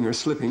is tripping or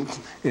slipping.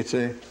 It's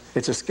a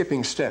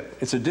skipping step.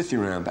 It's a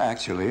dithyramb,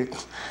 actually.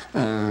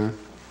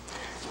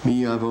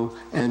 Miyavo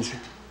and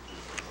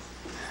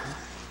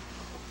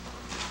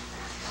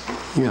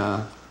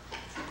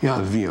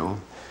Yavio.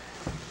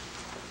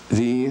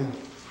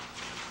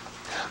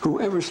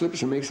 Whoever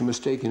slips or makes a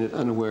mistake in it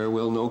unaware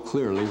will know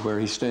clearly where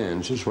he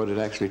stands, is what it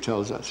actually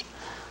tells us.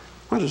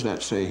 What does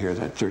that say here,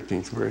 that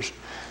 13th verse?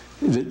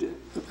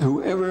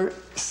 Whoever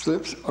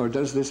slips or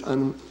does this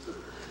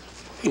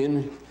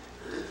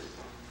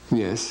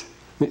yes.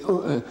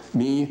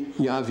 Mi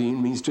Yavin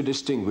means to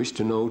distinguish,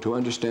 to know, to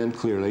understand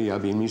clearly.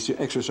 Yavin means to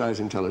exercise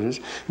intelligence.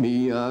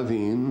 Mi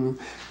Yavin,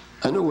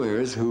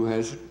 unawares,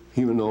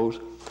 he knows.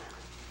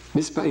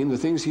 Mispaim, the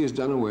things he has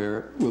done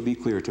aware will be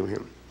clear to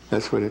him.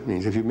 That's what it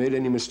means. If you've made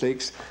any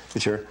mistakes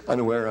that you're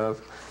unaware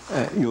of,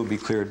 you'll be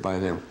cleared by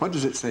them. What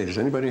does it say? Does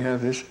anybody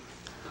have this?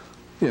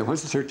 Yeah,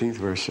 what's the 13th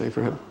verse say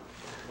for him?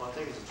 Well, I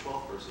think it's the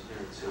 12th verse in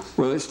here. It says,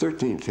 well, it's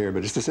 13th here,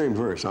 but it's the same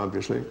verse,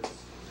 obviously.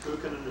 who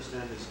can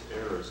understand his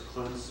errors?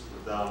 Cleanse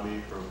thou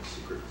me from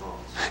secret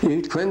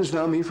faults. Cleanse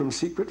thou me from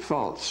secret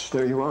faults.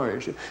 There you are.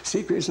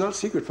 It's not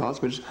secret faults,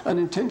 but it's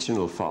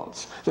unintentional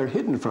faults. They're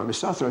hidden from. A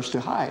sathra is to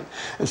hide.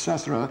 A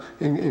sathra,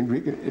 in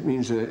Greek, it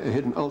means a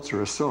hidden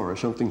ulcer, a sore, or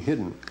something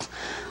hidden.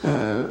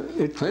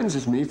 It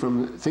cleanses me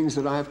from things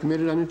that I have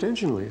committed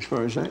unintentionally, as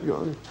far as that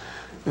goes,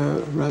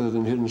 rather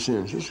than hidden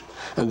sins.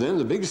 And then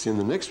the big sin,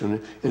 the next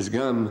one, is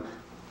gam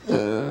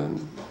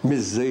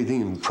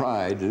mizzedim,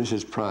 pride. This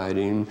is pride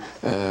in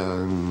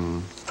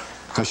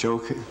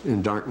Kashok,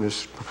 in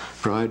darkness,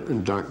 pride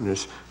and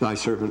darkness. Thy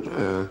servant,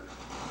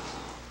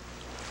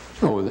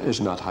 it's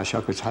not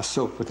Hashok, it's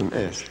Hasok with an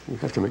S. You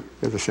have to make,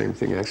 they're the same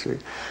thing, actually.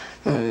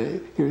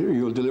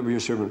 You'll deliver your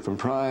servant from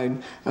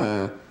pride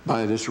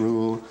by this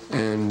rule,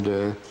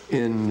 and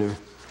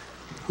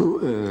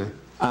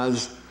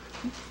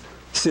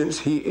since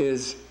he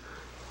is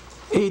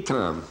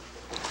Atam.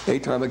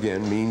 Atam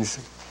again means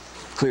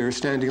clear,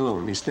 standing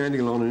alone. Means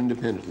standing alone and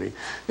independently.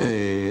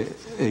 A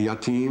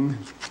yatim,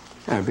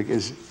 Arabic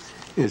is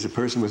is a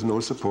person with no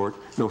support,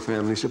 no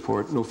family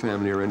support, no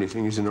family or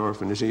anything. He's an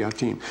orphan, he's a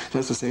yatim.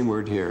 That's the same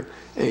word here.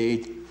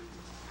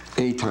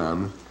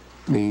 Atam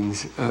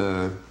means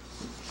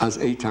as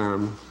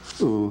atam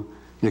u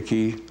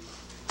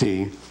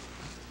nakiti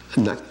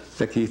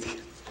nakiti.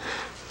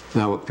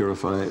 Thou wilt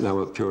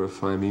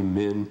purify me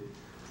min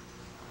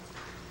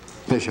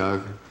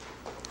peshag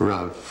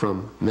rav,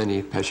 from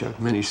many peshag,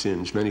 many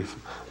sins,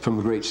 from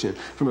a great sin.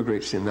 From a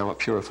great sin, thou wilt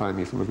purify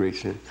me from a great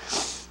sin.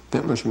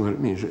 That must be what it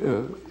means.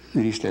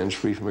 He stands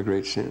free from a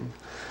great sin.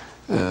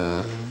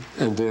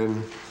 And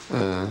then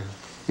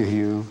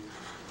Yehu,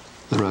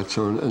 the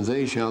Ratzon, and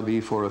they shall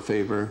be for a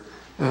favor,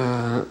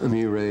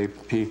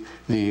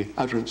 the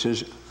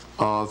utterances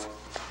of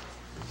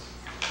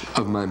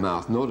my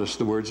mouth. Notice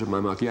the words of my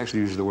mouth. He actually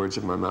uses the words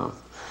of my mouth.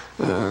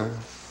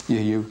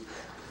 Yehu,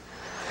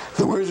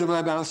 the words of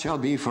my mouth shall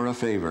be for a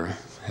favor,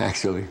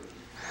 actually.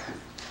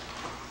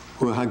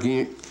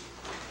 Uhagion,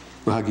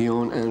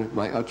 and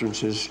my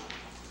utterances,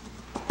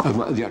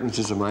 the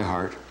utterances of my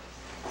heart,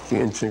 the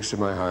instincts of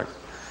my heart.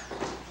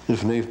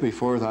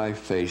 Before thy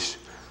face,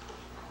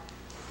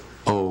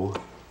 O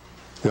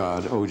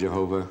God, O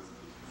Jehovah,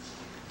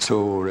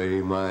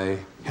 Sore, my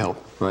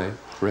help, my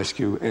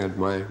rescue, and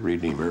my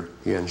Redeemer.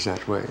 He ends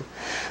that way.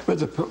 But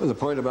the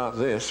point about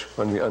this,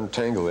 when we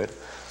untangle it,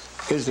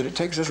 is that it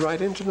takes us right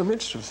into the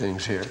midst of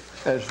things here,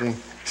 as the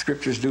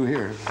scriptures do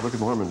here. The Book of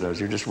Mormon does.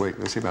 You just wait.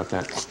 We'll see about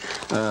that.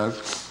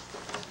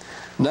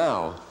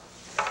 Now,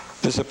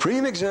 the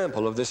supreme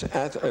example of this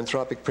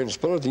anthropic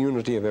principle of the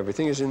unity of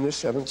everything is in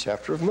this 7th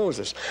chapter of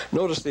Moses.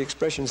 Notice the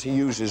expressions he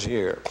uses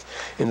here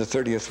in the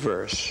 30th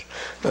verse.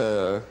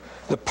 The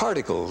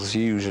particles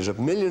he uses of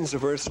millions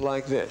of earths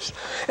like this.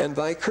 And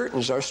thy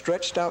curtains are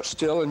stretched out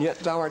still, and yet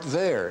thou art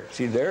there.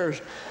 See, there's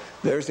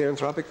the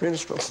anthropic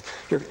principle.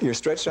 You're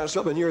stretched out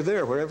still, and you're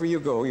there. Wherever you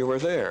go, you are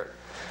there.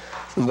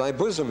 And thy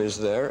bosom is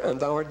there, and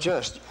thou art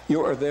just.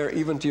 You are there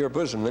even to your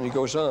bosom. Then he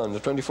goes on, the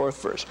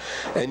 24th verse.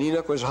 And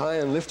Enoch was high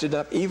and lifted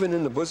up, even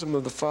in the bosom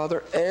of the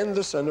Father and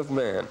the Son of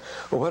Man.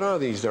 Well, what are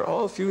these? They're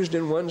all fused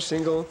in one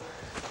single,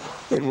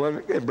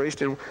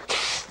 embraced in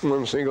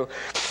one single.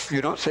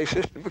 You don't say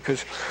system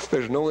because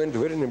there's no end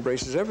to it and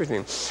embraces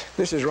everything.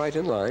 This is right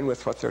in line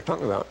with what they're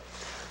talking about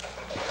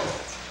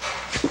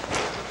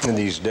in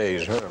these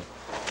days, huh?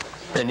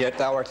 And yet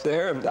thou art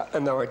there,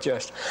 and thou art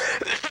just.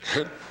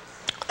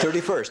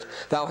 31st,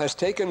 thou hast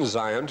taken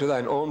Zion to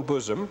thine own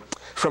bosom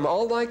from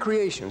all thy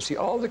creations. See,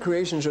 all the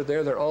creations are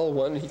there. They're all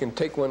one. He can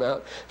take one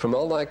out from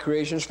all thy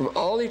creations, from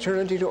all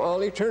eternity to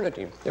all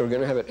eternity. We're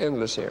going to have it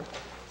endless here.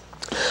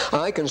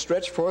 I can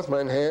stretch forth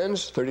mine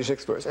hands,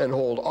 36th verse, and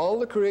hold all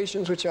the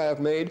creations which I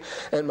have made,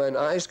 and mine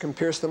eyes can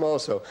pierce them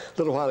also. A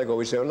little while ago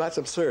we said, well, that's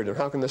absurd. And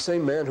how can the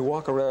same man who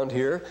walk around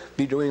here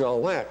be doing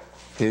all that?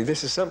 See,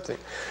 this is something.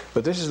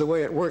 But this is the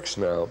way it works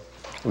now.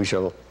 We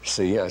shall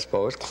see, I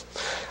suppose.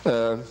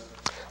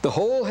 The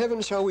whole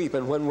heaven shall weep,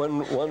 and when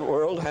one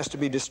world has to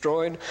be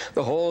destroyed,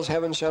 the whole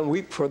heaven shall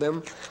weep for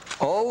them.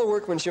 All the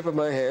workmanship of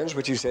my hands,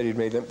 which he said he'd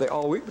made them, they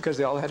all weep because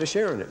they all had a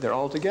share in it. They're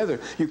all together.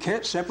 You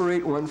can't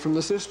separate one from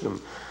the system.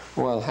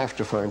 Well, I'll have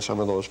to find some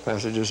of those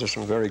passages. There's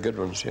some very good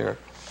ones here.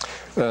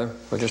 Well,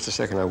 just a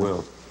second, I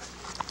will.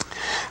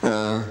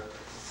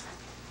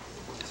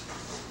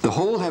 The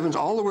whole heavens,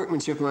 all the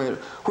workmanship of my hand.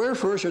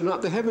 Wherefore should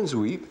not the heavens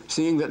weep,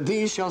 seeing that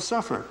these shall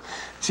suffer?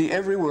 See,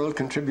 every world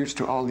contributes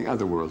to all the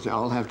other worlds. They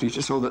all have to each,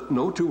 so that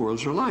no two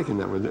worlds are alike in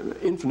that way. An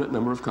infinite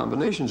number of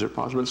combinations are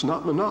possible. It's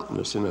not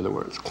monotonous, in other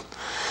words.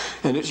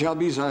 And it shall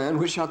be Zion,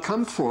 which shall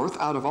come forth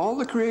out of all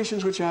the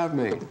creations which I have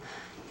made.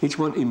 Each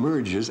one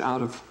emerges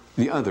out of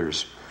the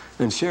others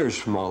and shares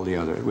from all the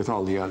other, with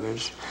all the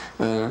others.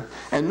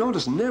 And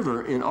notice,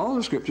 never in all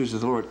the scriptures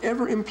does the Lord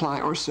ever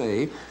imply or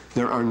say,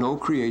 there are no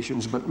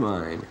creations but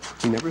mine.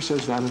 He never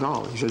says that at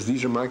all. He says,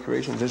 these are my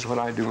creations, this is what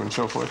I do, and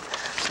so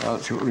forth.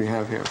 Let's see what we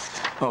have here.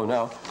 Oh,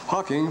 now,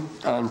 Hawking,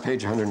 on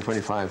page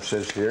 125,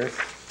 says here,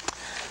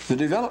 the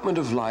development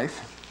of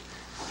life,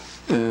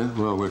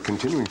 well, we're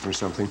continuing from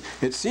something.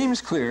 It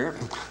seems clear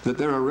that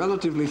there are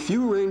relatively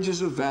few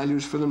ranges of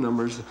values for the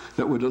numbers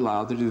that would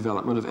allow the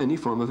development of any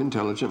form of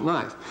intelligent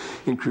life.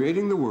 In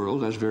creating the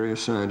world, as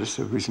various scientists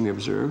have recently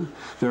observed,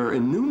 there are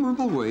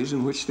innumerable ways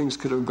in which things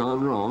could have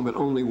gone wrong, but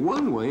only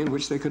one way in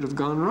which they could have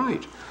gone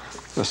right.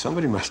 Well,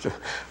 somebody must have,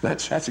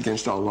 that's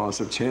against all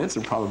laws of chance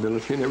and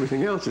probability and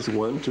everything else. It's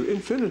 1 to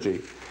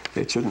infinity.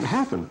 It shouldn't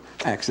happen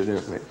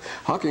accidentally.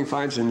 Hawking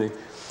finds in the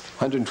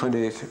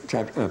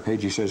 128th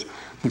page, he says,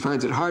 he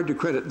finds it hard to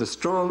credit the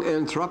strong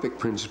anthropic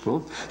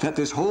principle that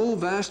this whole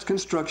vast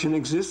construction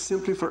exists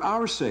simply for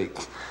our sake.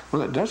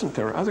 Well, it doesn't.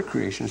 There are other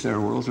creations, there are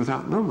worlds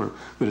without number,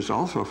 but it's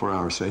also for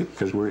our sake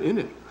because we're in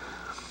it.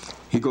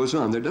 He goes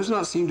on, there does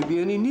not seem to be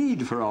any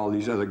need for all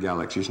these other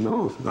galaxies.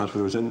 No, not if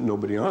there was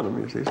nobody on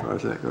them, you see, as far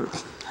as that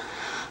goes.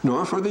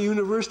 Nor for the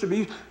universe to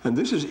be, and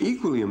this is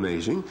equally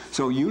amazing,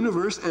 so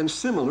universe and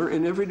similar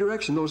in every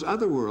direction. Those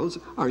other worlds,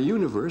 our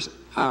universe,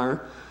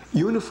 are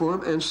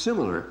uniform and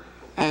similar.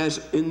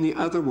 as in the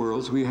other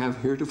worlds we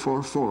have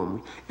heretofore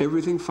formed.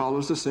 Everything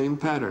follows the same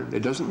pattern.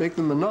 It doesn't make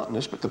them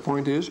monotonous, but the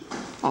point is,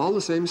 all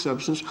the same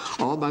substance,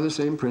 all by the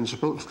same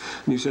principle.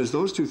 And he says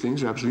those two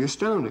things are absolutely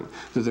astounding,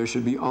 that there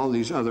should be all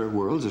these other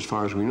worlds, as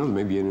far as we know. There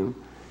may be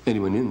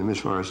anyone in them as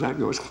far as that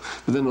goes.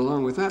 But then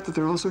along with that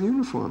they're also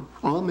uniform,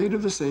 all made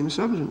of the same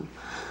substance.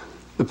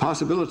 The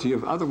possibility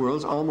of other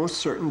worlds almost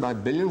certain by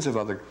billions of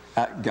other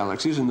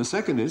galaxies, and the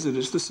second is that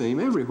it's the same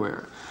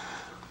everywhere.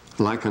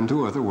 Like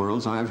unto other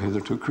worlds I have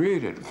hitherto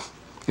created.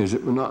 Is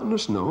it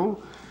monotonous?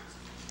 No.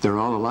 They're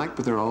all alike,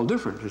 but they're all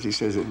different. As he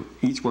says,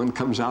 each one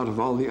comes out of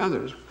all the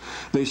others.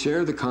 They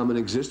share the common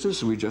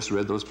existence. We just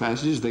read those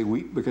passages. They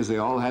weep because they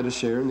all had a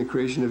share in the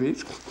creation of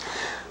each.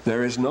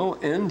 There is no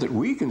end that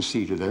we can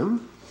see to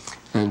them.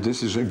 And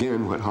this is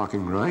again what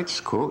Hawking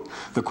writes, quote,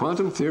 "The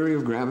quantum theory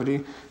of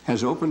gravity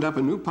has opened up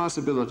a new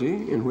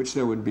possibility in which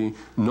there would be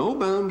no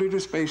boundary to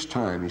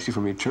space-time." You see,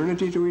 from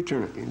eternity to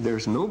eternity,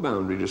 there's no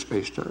boundary to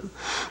space-time.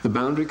 The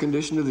boundary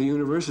condition of the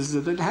universe is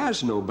that it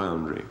has no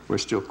boundary. We're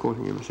still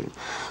quoting him, see.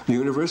 The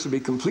universe would be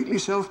completely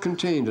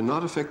self-contained and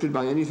not affected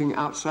by anything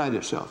outside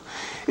itself.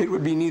 It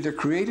would be neither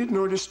created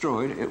nor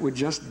destroyed. It would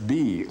just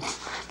be.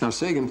 Now,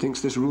 Sagan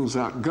thinks this rules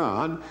out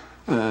God,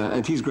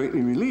 and he's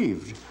greatly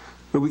relieved.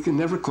 But we can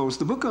never close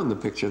the book on the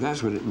picture.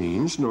 That's what it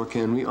means, nor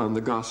can we on the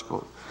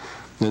gospel.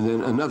 And then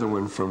another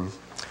one from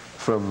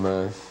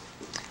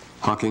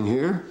Hawking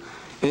here.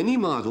 Any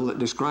model that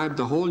described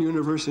the whole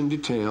universe in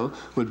detail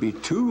would be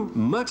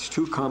much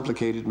too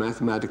complicated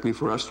mathematically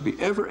for us to be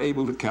ever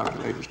able to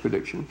calculate its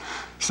prediction.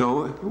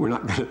 So we're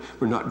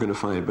not going to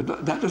find it.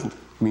 But that doesn't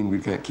mean we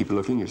can't keep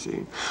looking, you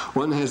see.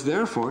 One has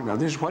therefore, now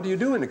this is what do you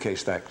do in a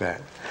case like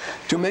that?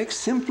 To make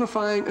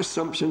simplifying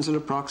assumptions and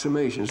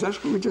approximations.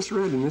 That's what we just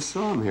read in this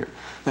psalm here.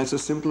 That's a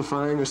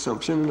simplifying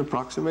assumption and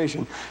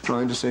approximation,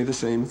 trying to say the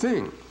same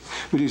thing.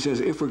 But he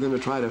says if we're going to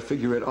try to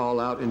figure it all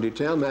out in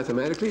detail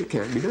mathematically, it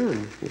can't be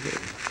done.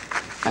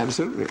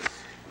 Absolutely.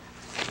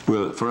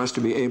 Well, for us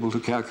to be able to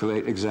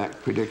calculate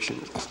exact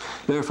predictions.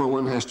 Therefore,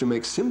 one has to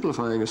make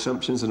simplifying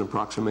assumptions and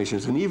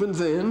approximations. And even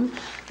then,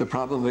 the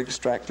problem of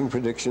extracting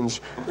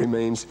predictions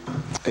remains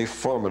a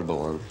formidable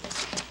one.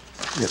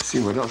 Let's see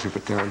what else we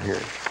put down here.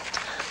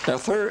 Now,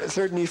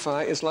 third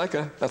Nephi is like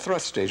a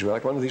thrust stage,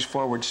 like one of these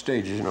forward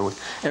stages, you know, with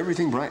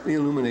everything brightly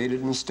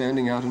illuminated and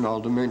standing out in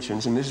all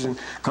dimensions. And this is in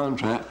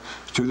contrast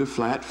to the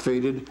flat,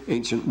 faded,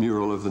 ancient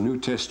mural of the New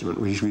Testament,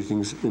 which we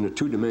think is in a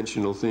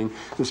two-dimensional thing.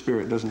 The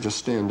Spirit doesn't just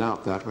stand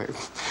out that way.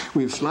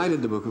 We've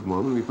slighted the Book of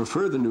Mormon. We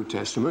prefer the New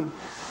Testament.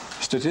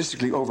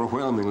 Statistically,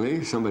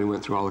 overwhelmingly, somebody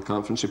went through all the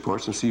conference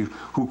reports and see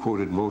who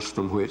quoted most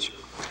from which.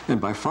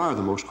 And by far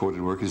the most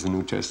quoted work is the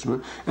New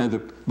Testament. And the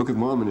Book of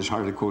Mormon is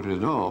hardly quoted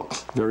at all.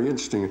 Very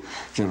interesting.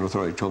 General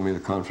Authority told me at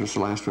the conference, the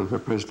last one, where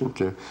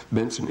President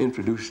Benson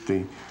introduced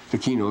the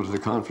keynote of the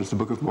conference, the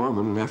Book of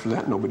Mormon, and after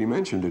that nobody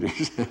mentioned it.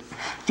 He said,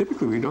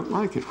 typically we don't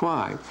like it.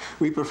 Why?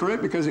 We prefer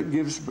it because it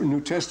gives, the New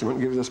Testament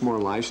gives us more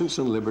license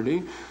and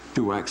liberty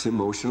to wax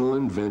emotional,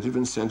 inventive,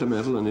 and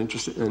sentimental, and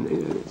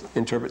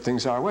interpret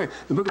things our way.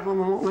 The Book of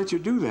Mormon won't let you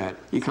do that.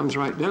 He comes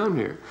right down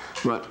here.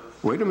 But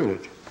wait a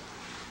minute.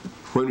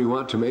 When we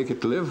want to make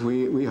it live,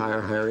 we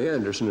hire Harry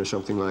Anderson or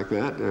something like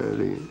that,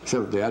 the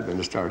Seventh-day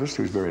Adventist artist,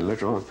 who's very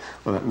literal.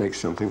 Well, that makes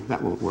something. That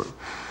won't work.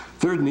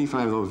 Third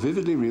Nephi, though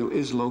vividly real,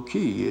 is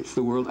low-key. It's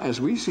the world as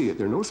we see it.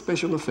 There are no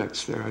special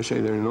effects there. I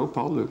say there are no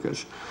Paul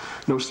Lucas,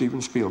 no Steven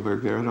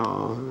Spielberg there at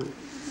all.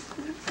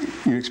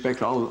 You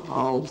expect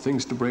all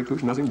things to break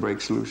loose. Nothing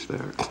breaks loose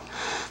there.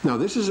 Now,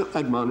 this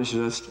admonishes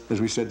us, as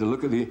we said, to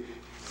look at the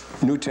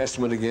New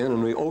Testament again,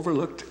 and we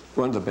overlooked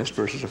one of the best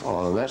verses of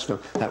all, and that's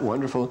that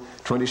wonderful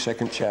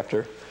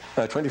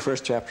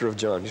 21st chapter of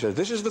John. He says,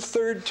 this is the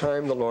third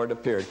time the Lord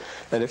appeared.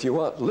 And if you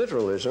want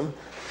literalism,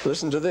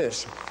 listen to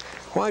this.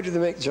 Why do they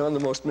make John the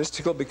most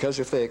mystical? Because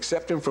if they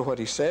accept him for what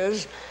he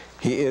says,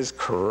 he is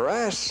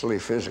crassly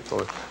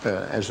physical,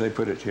 as they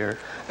put it here.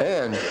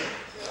 And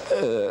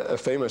a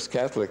famous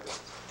Catholic,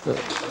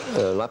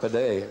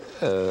 Lapide,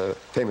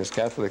 famous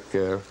Catholic,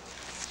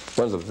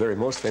 one of the very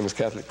most famous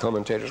Catholic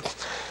commentators,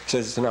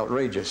 says it's an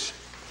outrageous,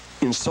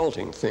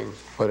 insulting thing,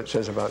 what it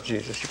says about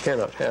Jesus. You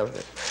cannot have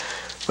that.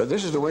 But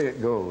this is the way it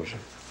goes.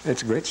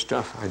 It's great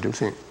stuff, I do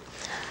think.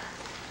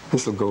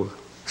 This will go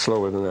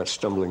slower than that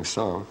stumbling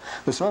psalm.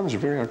 The psalms are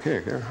very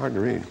archaic. They're hard to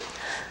read.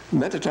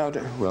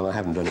 Metatauta, well, I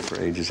haven't done it for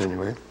ages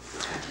anyway.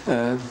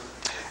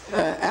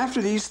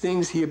 After these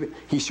things,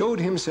 he showed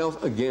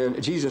himself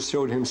again, Jesus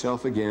showed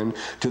himself again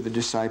to the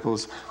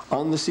disciples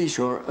on the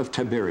seashore of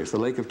Tiberias, the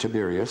lake of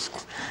Tiberias.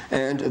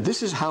 And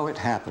this is how it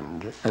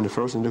happened, and the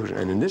frozen ocean.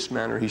 And in this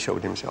manner he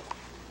showed himself.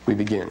 We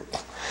begin.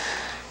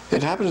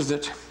 It happens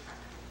that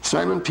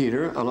Simon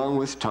Peter, along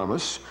with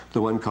Thomas,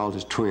 the one called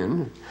his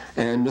twin,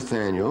 and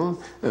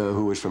Nathanael,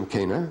 who was from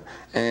Cana,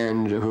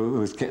 and who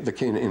was the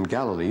Cana in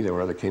Galilee, there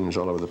were other Canaans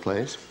all over the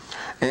place,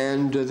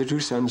 and the two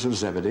sons of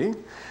Zebedee,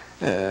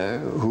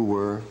 who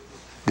were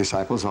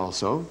disciples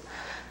also.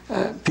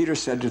 Peter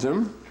said to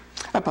them,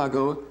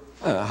 Apago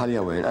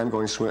Haliawain, I'm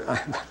going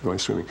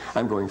swimming.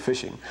 I'm going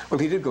fishing. Well,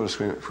 he did go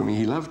swimming.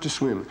 He loved to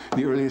swim.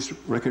 The earliest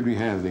record we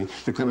have,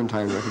 the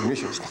Clementine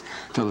recognitions,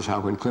 tell us how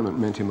when Clement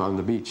met him on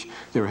the beach,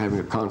 they were having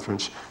a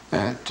conference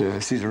at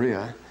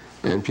Caesarea,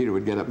 and Peter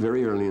would get up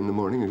very early in the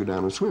morning and go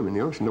down and swim in the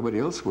ocean. Nobody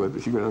else would,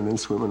 but he'd go down and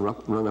swim and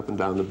run up and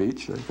down the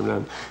beach, and come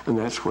down, and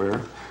that's where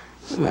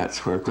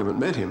Clement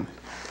met him.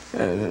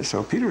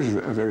 So Peter is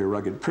a very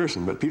rugged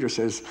person, but Peter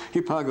says,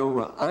 Hipago,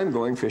 well, I'm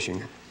going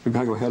fishing.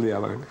 Hipago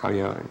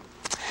Haliawain.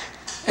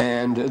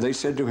 And they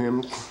said to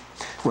him,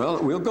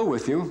 well, we'll go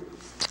with you.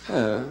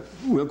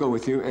 We'll go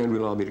with you, and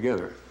we'll all be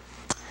together.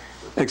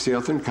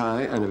 Exeothan,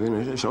 Kai, and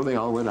Avin. So they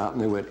all went out,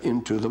 and they went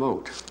into the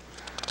boat.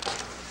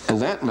 And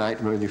that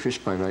night, when they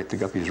fished by night, the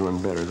guppies run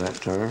better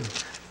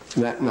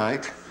that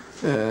night,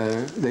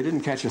 they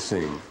didn't catch a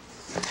thing.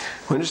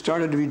 When it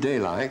started to be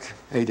daylight,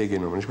 when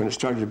it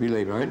started to be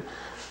daylight,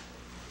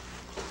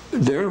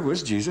 there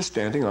was Jesus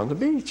standing on the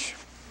beach.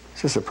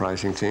 It's a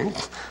surprising thing.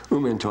 They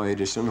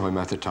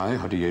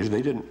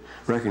didn't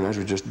recognize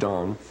it was just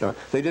dawn.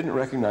 They didn't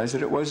recognize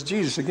that it was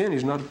Jesus. Again,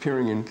 he's not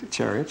appearing in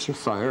chariots of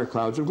fire or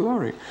clouds of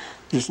glory.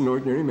 Just an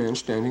ordinary man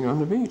standing on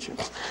the beach.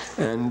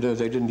 And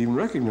they didn't even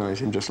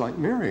recognize him, just like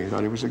Mary.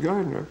 Thought he was a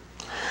gardener.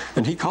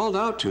 And he called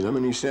out to them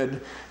and he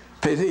said,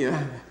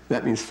 Paedia,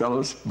 that means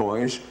fellows,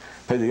 boys.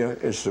 Paedia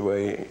is the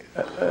way,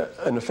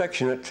 an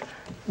affectionate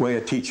way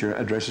a teacher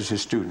addresses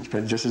his students.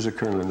 Just as a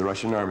colonel in the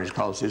Russian army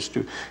calls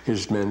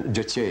his men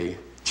детей,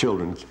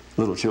 children,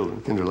 little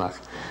children, kinderlach,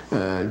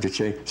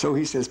 детей. So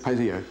he says,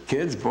 Paedia,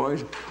 kids,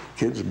 boys,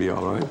 kids will be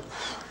all right.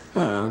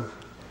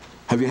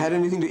 Have you had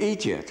anything to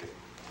eat yet?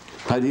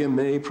 Paedia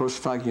me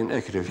prosphagian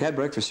ecative. Have you had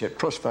breakfast yet?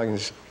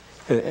 Prosphagian,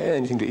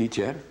 anything to eat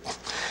yet?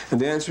 And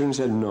they answered and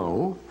said,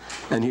 no.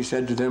 And he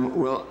said to them,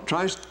 well,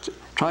 try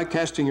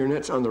casting your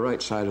nets on the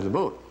right side of the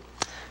boat,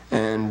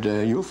 and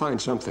you'll find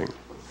something.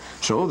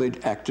 So they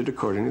acted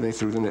accordingly. They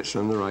threw the nets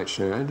on the right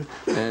side,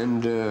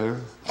 and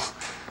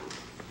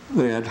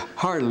they had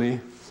hardly,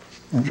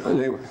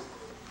 and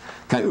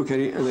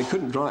they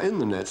couldn't draw in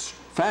the nets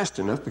fast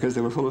enough because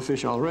they were full of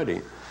fish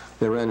already.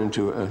 They ran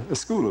into a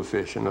school of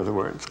fish, in other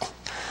words.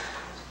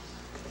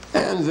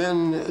 And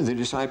then the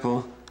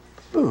disciple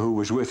who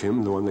was with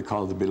him, the one they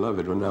called the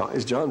beloved one. Now,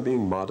 is John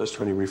being modest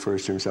when he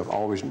refers to himself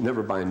always,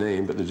 never by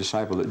name, but the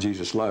disciple that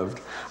Jesus loved?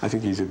 I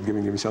think he's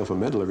giving himself a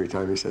medal every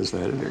time he says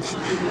that.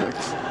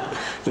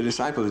 The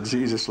disciple that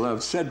Jesus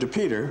loved said to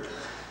Peter,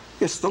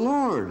 it's the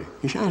Lord.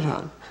 He shouted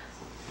out.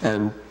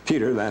 And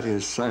Peter, that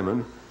is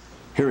Simon,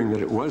 hearing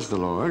that it was the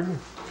Lord,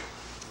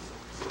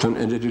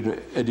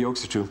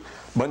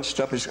 bunched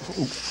up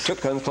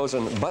took on clothes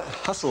and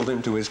hustled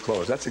into his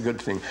clothes. That's a good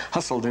thing.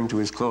 Hustled into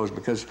his clothes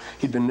because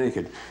he'd been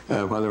naked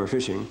while they were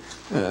fishing.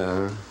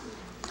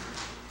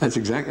 That's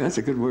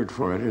a good word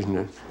for it, isn't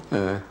it?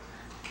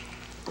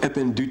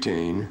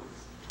 Ependutane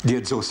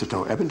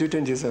diadzosito.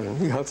 Ependutane diadzosito.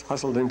 He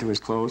hustled into his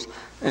clothes,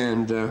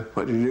 and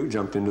what did he do?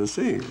 Jumped into the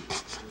sea,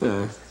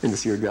 in the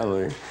Sea of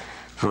Galilee.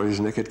 For his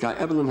naked guy,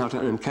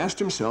 and cast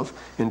himself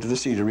into the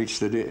sea to reach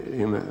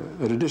him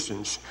at a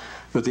distance.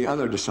 But the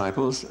other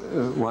disciples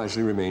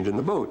wisely remained in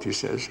the boat, he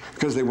says,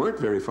 because they weren't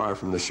very far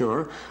from the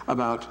shore,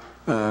 about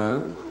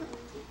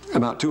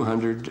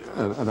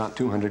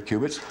 200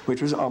 cubits,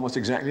 which was almost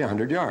exactly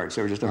 100 yards.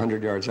 They were just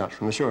 100 yards out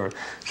from the shore.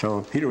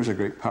 So Peter was a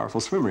great,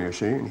 powerful swimmer, you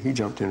see, and he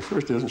jumped in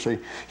first. It doesn't say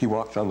he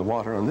walked on the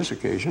water on this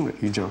occasion, but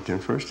he jumped in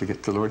first to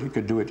get to the Lord. He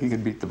could do it. He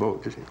could beat the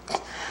boat, you see.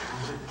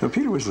 So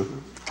Peter was the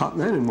top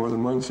man in more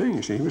than one thing,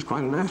 you see. He was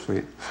quite an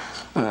athlete.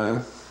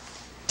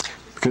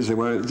 Because they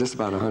were just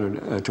about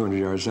 200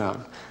 yards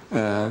out.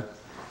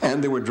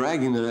 And they were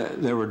dragging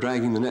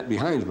the net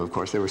behind them, of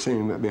course. They were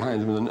seeing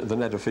behind them, the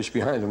net of fish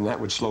behind them, that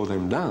would slow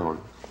them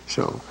down.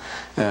 So,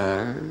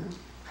 and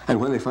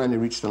when they finally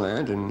reached the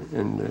land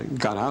and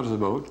got out of the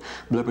boat,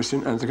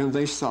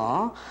 they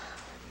saw,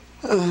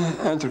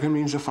 anthracon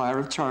means a fire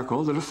of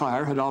charcoal, that a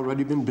fire had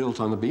already been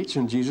built on the beach,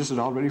 and Jesus had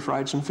already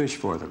fried some fish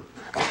for them.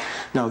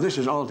 Now, this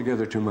is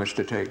altogether too much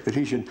to take, that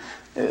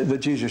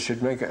Jesus should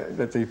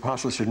that the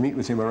apostles should meet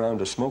with him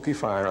around a smoky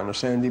fire on a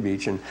sandy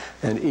beach and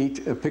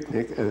eat a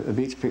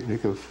beach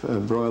picnic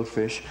of broiled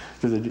fish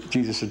that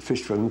Jesus had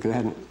fished for them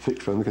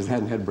because they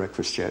hadn't had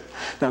breakfast yet.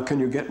 Now, can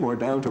you get more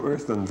down to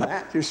earth than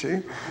that, you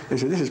see? They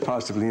said, this is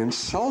positively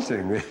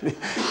insulting, really.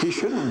 He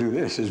shouldn't do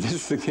this. Is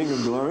this the King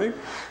of Glory?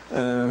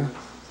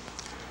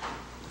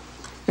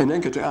 And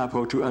then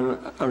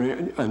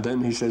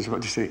he says,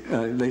 what do you say?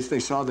 They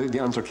saw the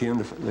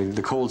Antropism,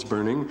 the coals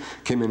burning,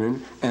 came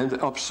in, and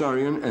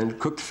Opsarion and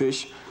cooked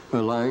fish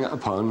lying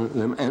upon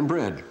them, and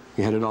bread.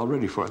 He had it all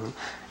ready for them.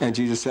 And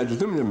Jesus said to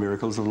them, the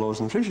miracles of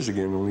loaves and fishes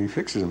again, only he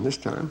fixes them this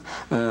time.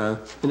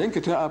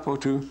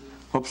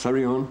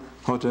 Opsarion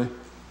hote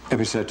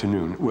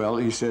episetanun. Well,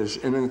 he says,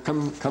 and then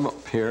come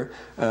up here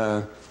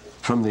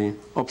from the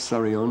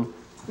Opsarion,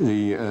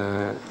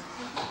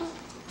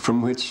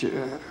 from which...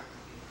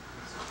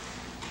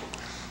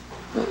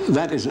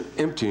 that is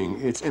emptying.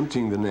 It's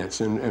emptying the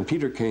nets. And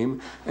Peter came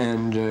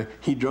and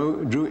he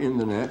drew in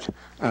the net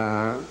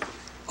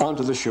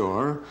onto the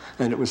shore,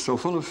 and it was so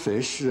full of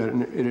fish that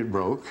it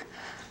broke.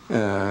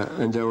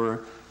 and there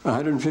were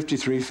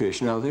 153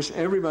 fish. Now,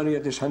 everybody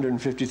at this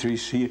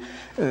 153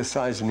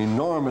 sighed an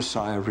enormous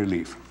sigh of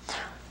relief.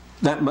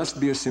 That must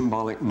be a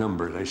symbolic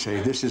number, they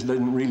say. This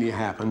doesn't really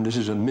happen. This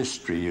is a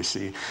mystery, you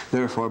see.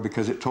 Therefore,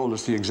 because it told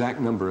us the exact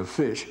number of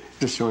fish,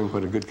 just showing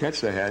what a good catch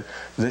they had,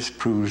 this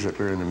proves that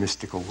we're in a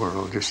mystical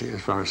world, you see,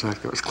 as far as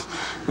that goes.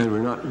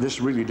 And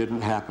this really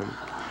didn't happen.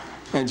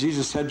 And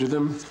Jesus said to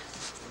them,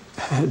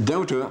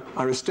 Deuta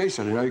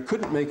aristeson. Now, he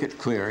couldn't make it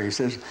clear. He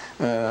says,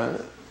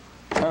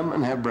 come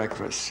and have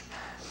breakfast.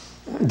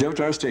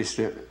 Deuta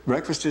aristeson,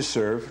 breakfast is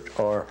served,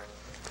 or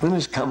when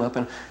it's come up,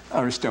 and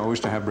Aristo is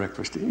to have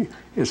breakfast.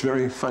 It's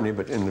very funny,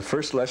 but in the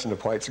first lesson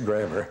of White's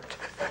grammar,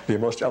 the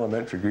most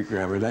elementary Greek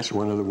grammar, that's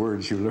one of the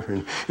words you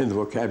learn in the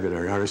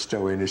vocabulary.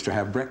 Aristoin is to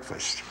have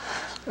breakfast.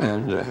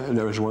 And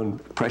there was one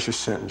precious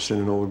sentence in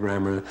an old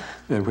grammar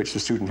in which the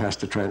student has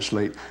to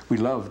translate, we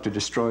love to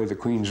destroy the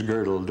queen's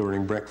girdle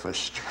during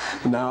breakfast.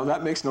 Now,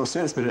 that makes no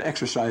sense, but it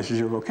exercises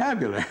your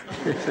vocabulary.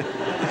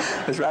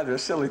 It's rather a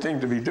silly thing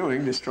to be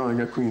doing,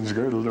 destroying a queen's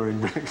girdle during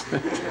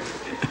breakfast.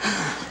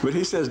 But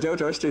he says,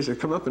 Deuta aristeson,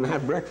 come up and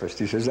have breakfast.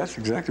 He says, that's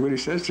exactly what he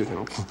says to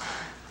them.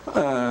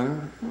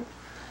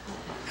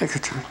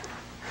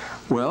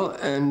 Well,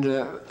 and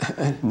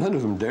none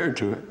of them dared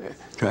to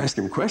ask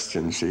him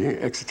questions, see,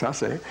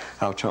 exitase,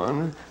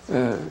 auton,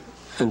 and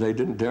they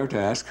didn't dare to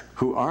ask,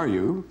 who are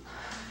you?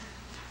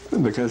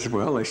 Because,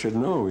 well, they should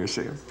know, you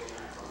see.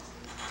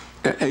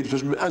 And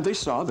they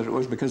saw that it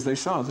was because they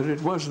saw that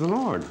it was the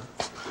Lord.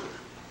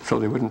 So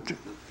they wouldn't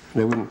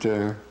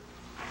dare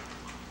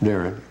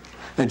it.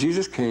 And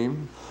Jesus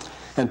came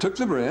and took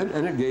the bread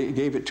and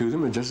gave it to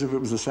them, and just as if it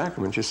was a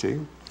sacrament, you see,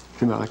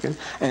 symbolically,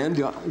 and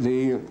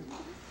the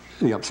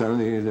upside,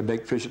 the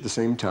baked fish at the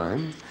same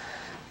time.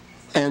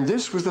 And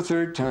this was the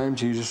third time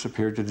Jesus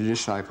appeared to the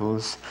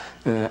disciples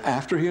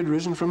after he had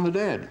risen from the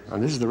dead.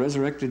 And this is the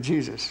resurrected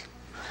Jesus.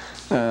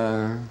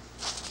 And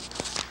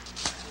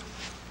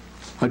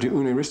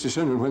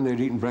when they had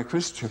eaten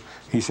breakfast,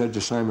 he said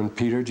to Simon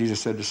Peter,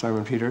 Jesus said to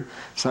Simon Peter,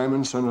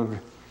 Simon, son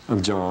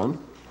of John,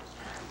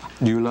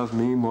 do you love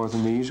me more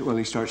than these? Well,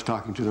 he starts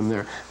talking to them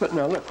there. But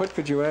now, look, what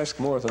could you ask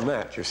more than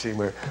that? You see,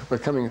 we're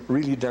coming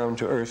really down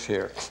to earth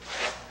here.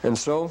 And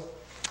so,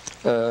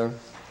 oh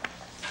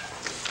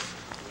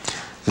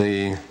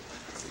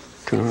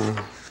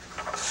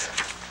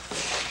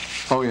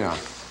yeah.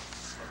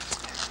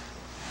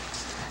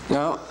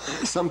 Now,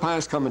 some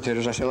pious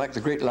commentators, I say, like the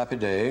great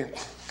Lapide,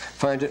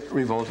 find it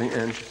revolting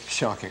and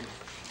shocking.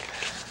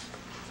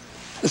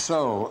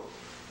 So,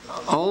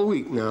 all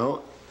week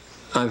now,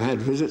 I've had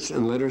visits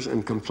and letters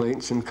and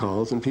complaints and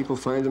calls, and people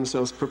find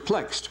themselves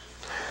perplexed,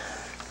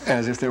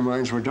 as if their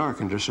minds were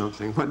darkened or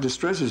something. What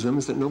distresses them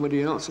is that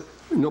nobody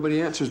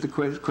answers the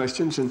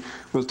questions and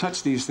will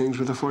touch these things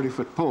with a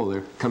 40-foot pole.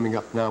 They're coming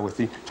up now with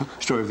the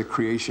story of the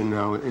creation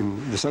now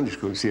in the Sunday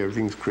school. You see,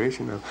 everything's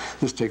creation now.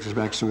 This takes us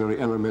back to some very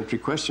elementary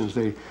questions.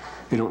 They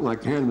don't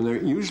like to handle them.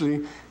 They're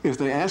usually, if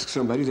they ask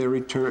somebody, they're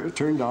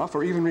turned off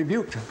or even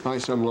rebuked by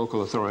some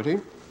local authority.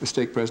 The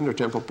stake president or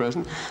temple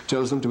president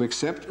tells them to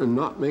accept and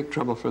not make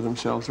trouble for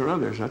themselves or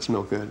others. That's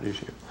no good,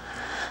 is it?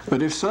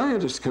 But if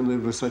scientists can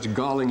live with such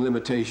galling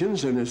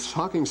limitations, and as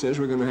Hawking says,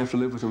 we're going to have to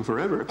live with them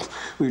forever,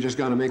 we've just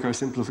got to make our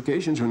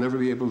simplifications. We'll never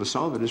be able to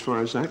solve it as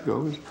far as that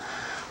goes.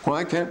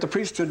 Why can't the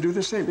priesthood do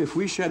the same? If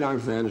we shed our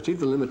vanity,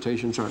 the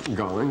limitations aren't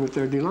galling, but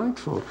they're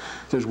delightful.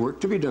 There's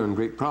work to be done,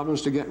 great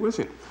problems to get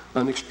with it.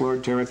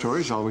 Unexplored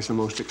territory is always the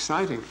most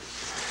exciting.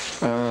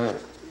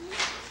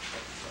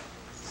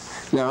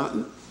 Now,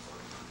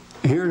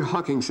 here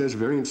Hawking says a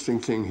very interesting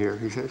thing here.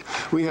 He says,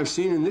 we have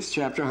seen in this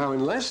chapter how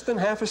in less than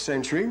half a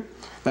century,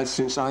 that's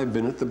since I've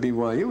been at the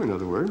BYU, in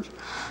other words,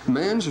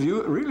 man's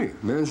view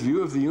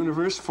of the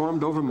universe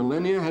formed over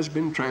millennia has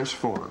been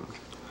transformed.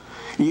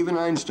 Even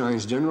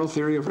Einstein's general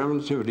theory of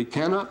relativity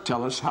cannot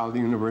tell us how the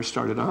universe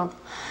started off,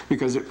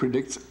 because it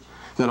predicts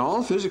that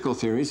all physical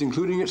theories,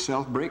 including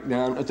itself, break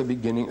down at the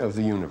beginning of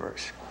the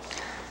universe.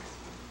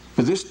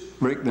 But this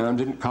breakdown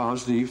didn't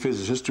cause the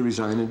physicists to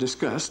resign in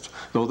disgust,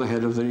 though the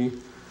head of the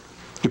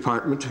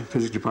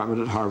physics department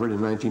at Harvard in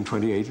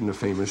 1928, in a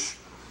famous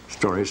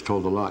story, is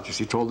told a lot.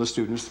 He told the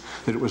students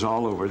that it was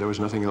all over, there was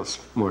nothing else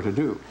more to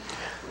do.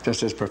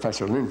 Just as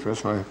Professor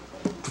Lindquist, my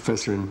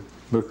professor in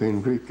Berkeley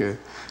in Greek,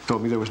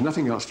 told me there was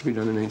nothing else to be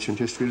done in ancient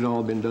history. It had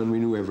all been done. We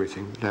knew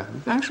everything that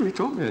happened. Actually, he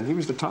told me that. He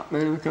was the top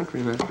man in the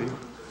country in that field.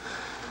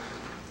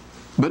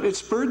 But it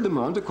spurred them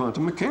on to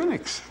quantum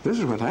mechanics. This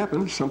is what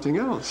happened, something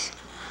else.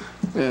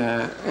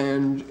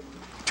 And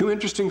two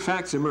interesting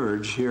facts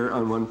emerge here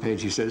on one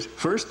page. He says,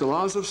 first, the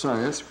laws of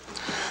science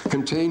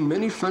contain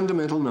many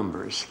fundamental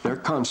numbers. They're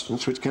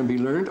constants which can be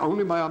learned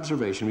only by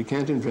observation. We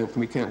can't invent them.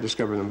 We can't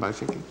discover them by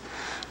thinking.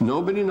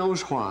 Nobody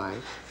knows why.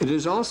 It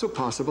is also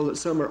possible that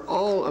some or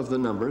all of the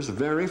numbers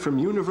vary from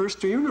universe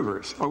to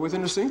universe, or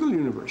within a single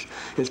universe.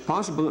 It's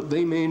possible that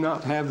they may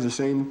not have the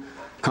same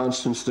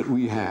constants that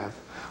we have.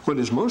 What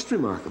is most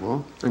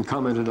remarkable, and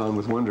commented on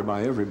with wonder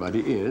by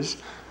everybody, is,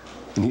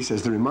 and he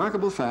says, the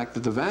remarkable fact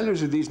that the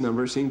values of these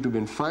numbers seem to have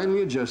been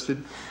finely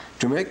adjusted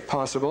to make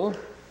possible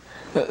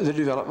the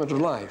development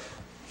of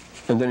life.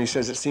 And then he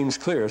says it seems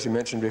clear, as he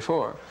mentioned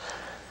before,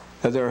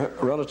 that there are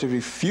relatively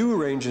few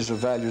ranges of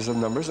values of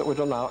numbers that would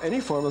allow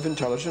any form of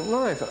intelligent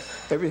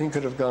life. Everything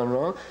could have gone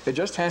wrong. It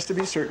just has to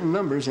be certain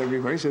numbers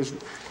everywhere. He says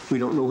we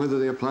don't know whether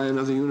they apply in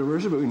other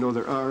universes, but we know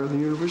there are other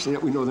universes, and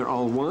yet we know they're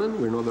all one.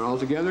 We know they're all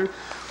together.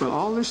 Well,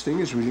 all this thing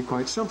is really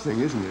quite something,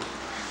 isn't it?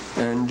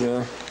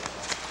 And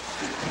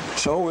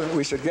so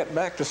we should get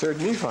back to 3rd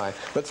Nephi.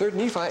 But 3rd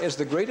Nephi is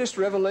the greatest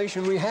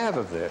revelation we have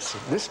of this.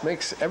 This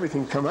makes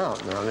everything come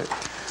out now.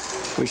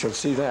 We shall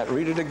see that.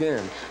 Read it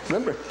again.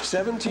 Remember,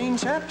 17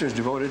 chapters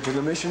devoted to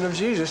the mission of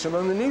Jesus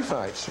among the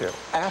Nephites here,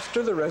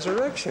 after the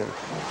resurrection,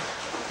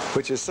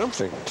 which is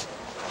something.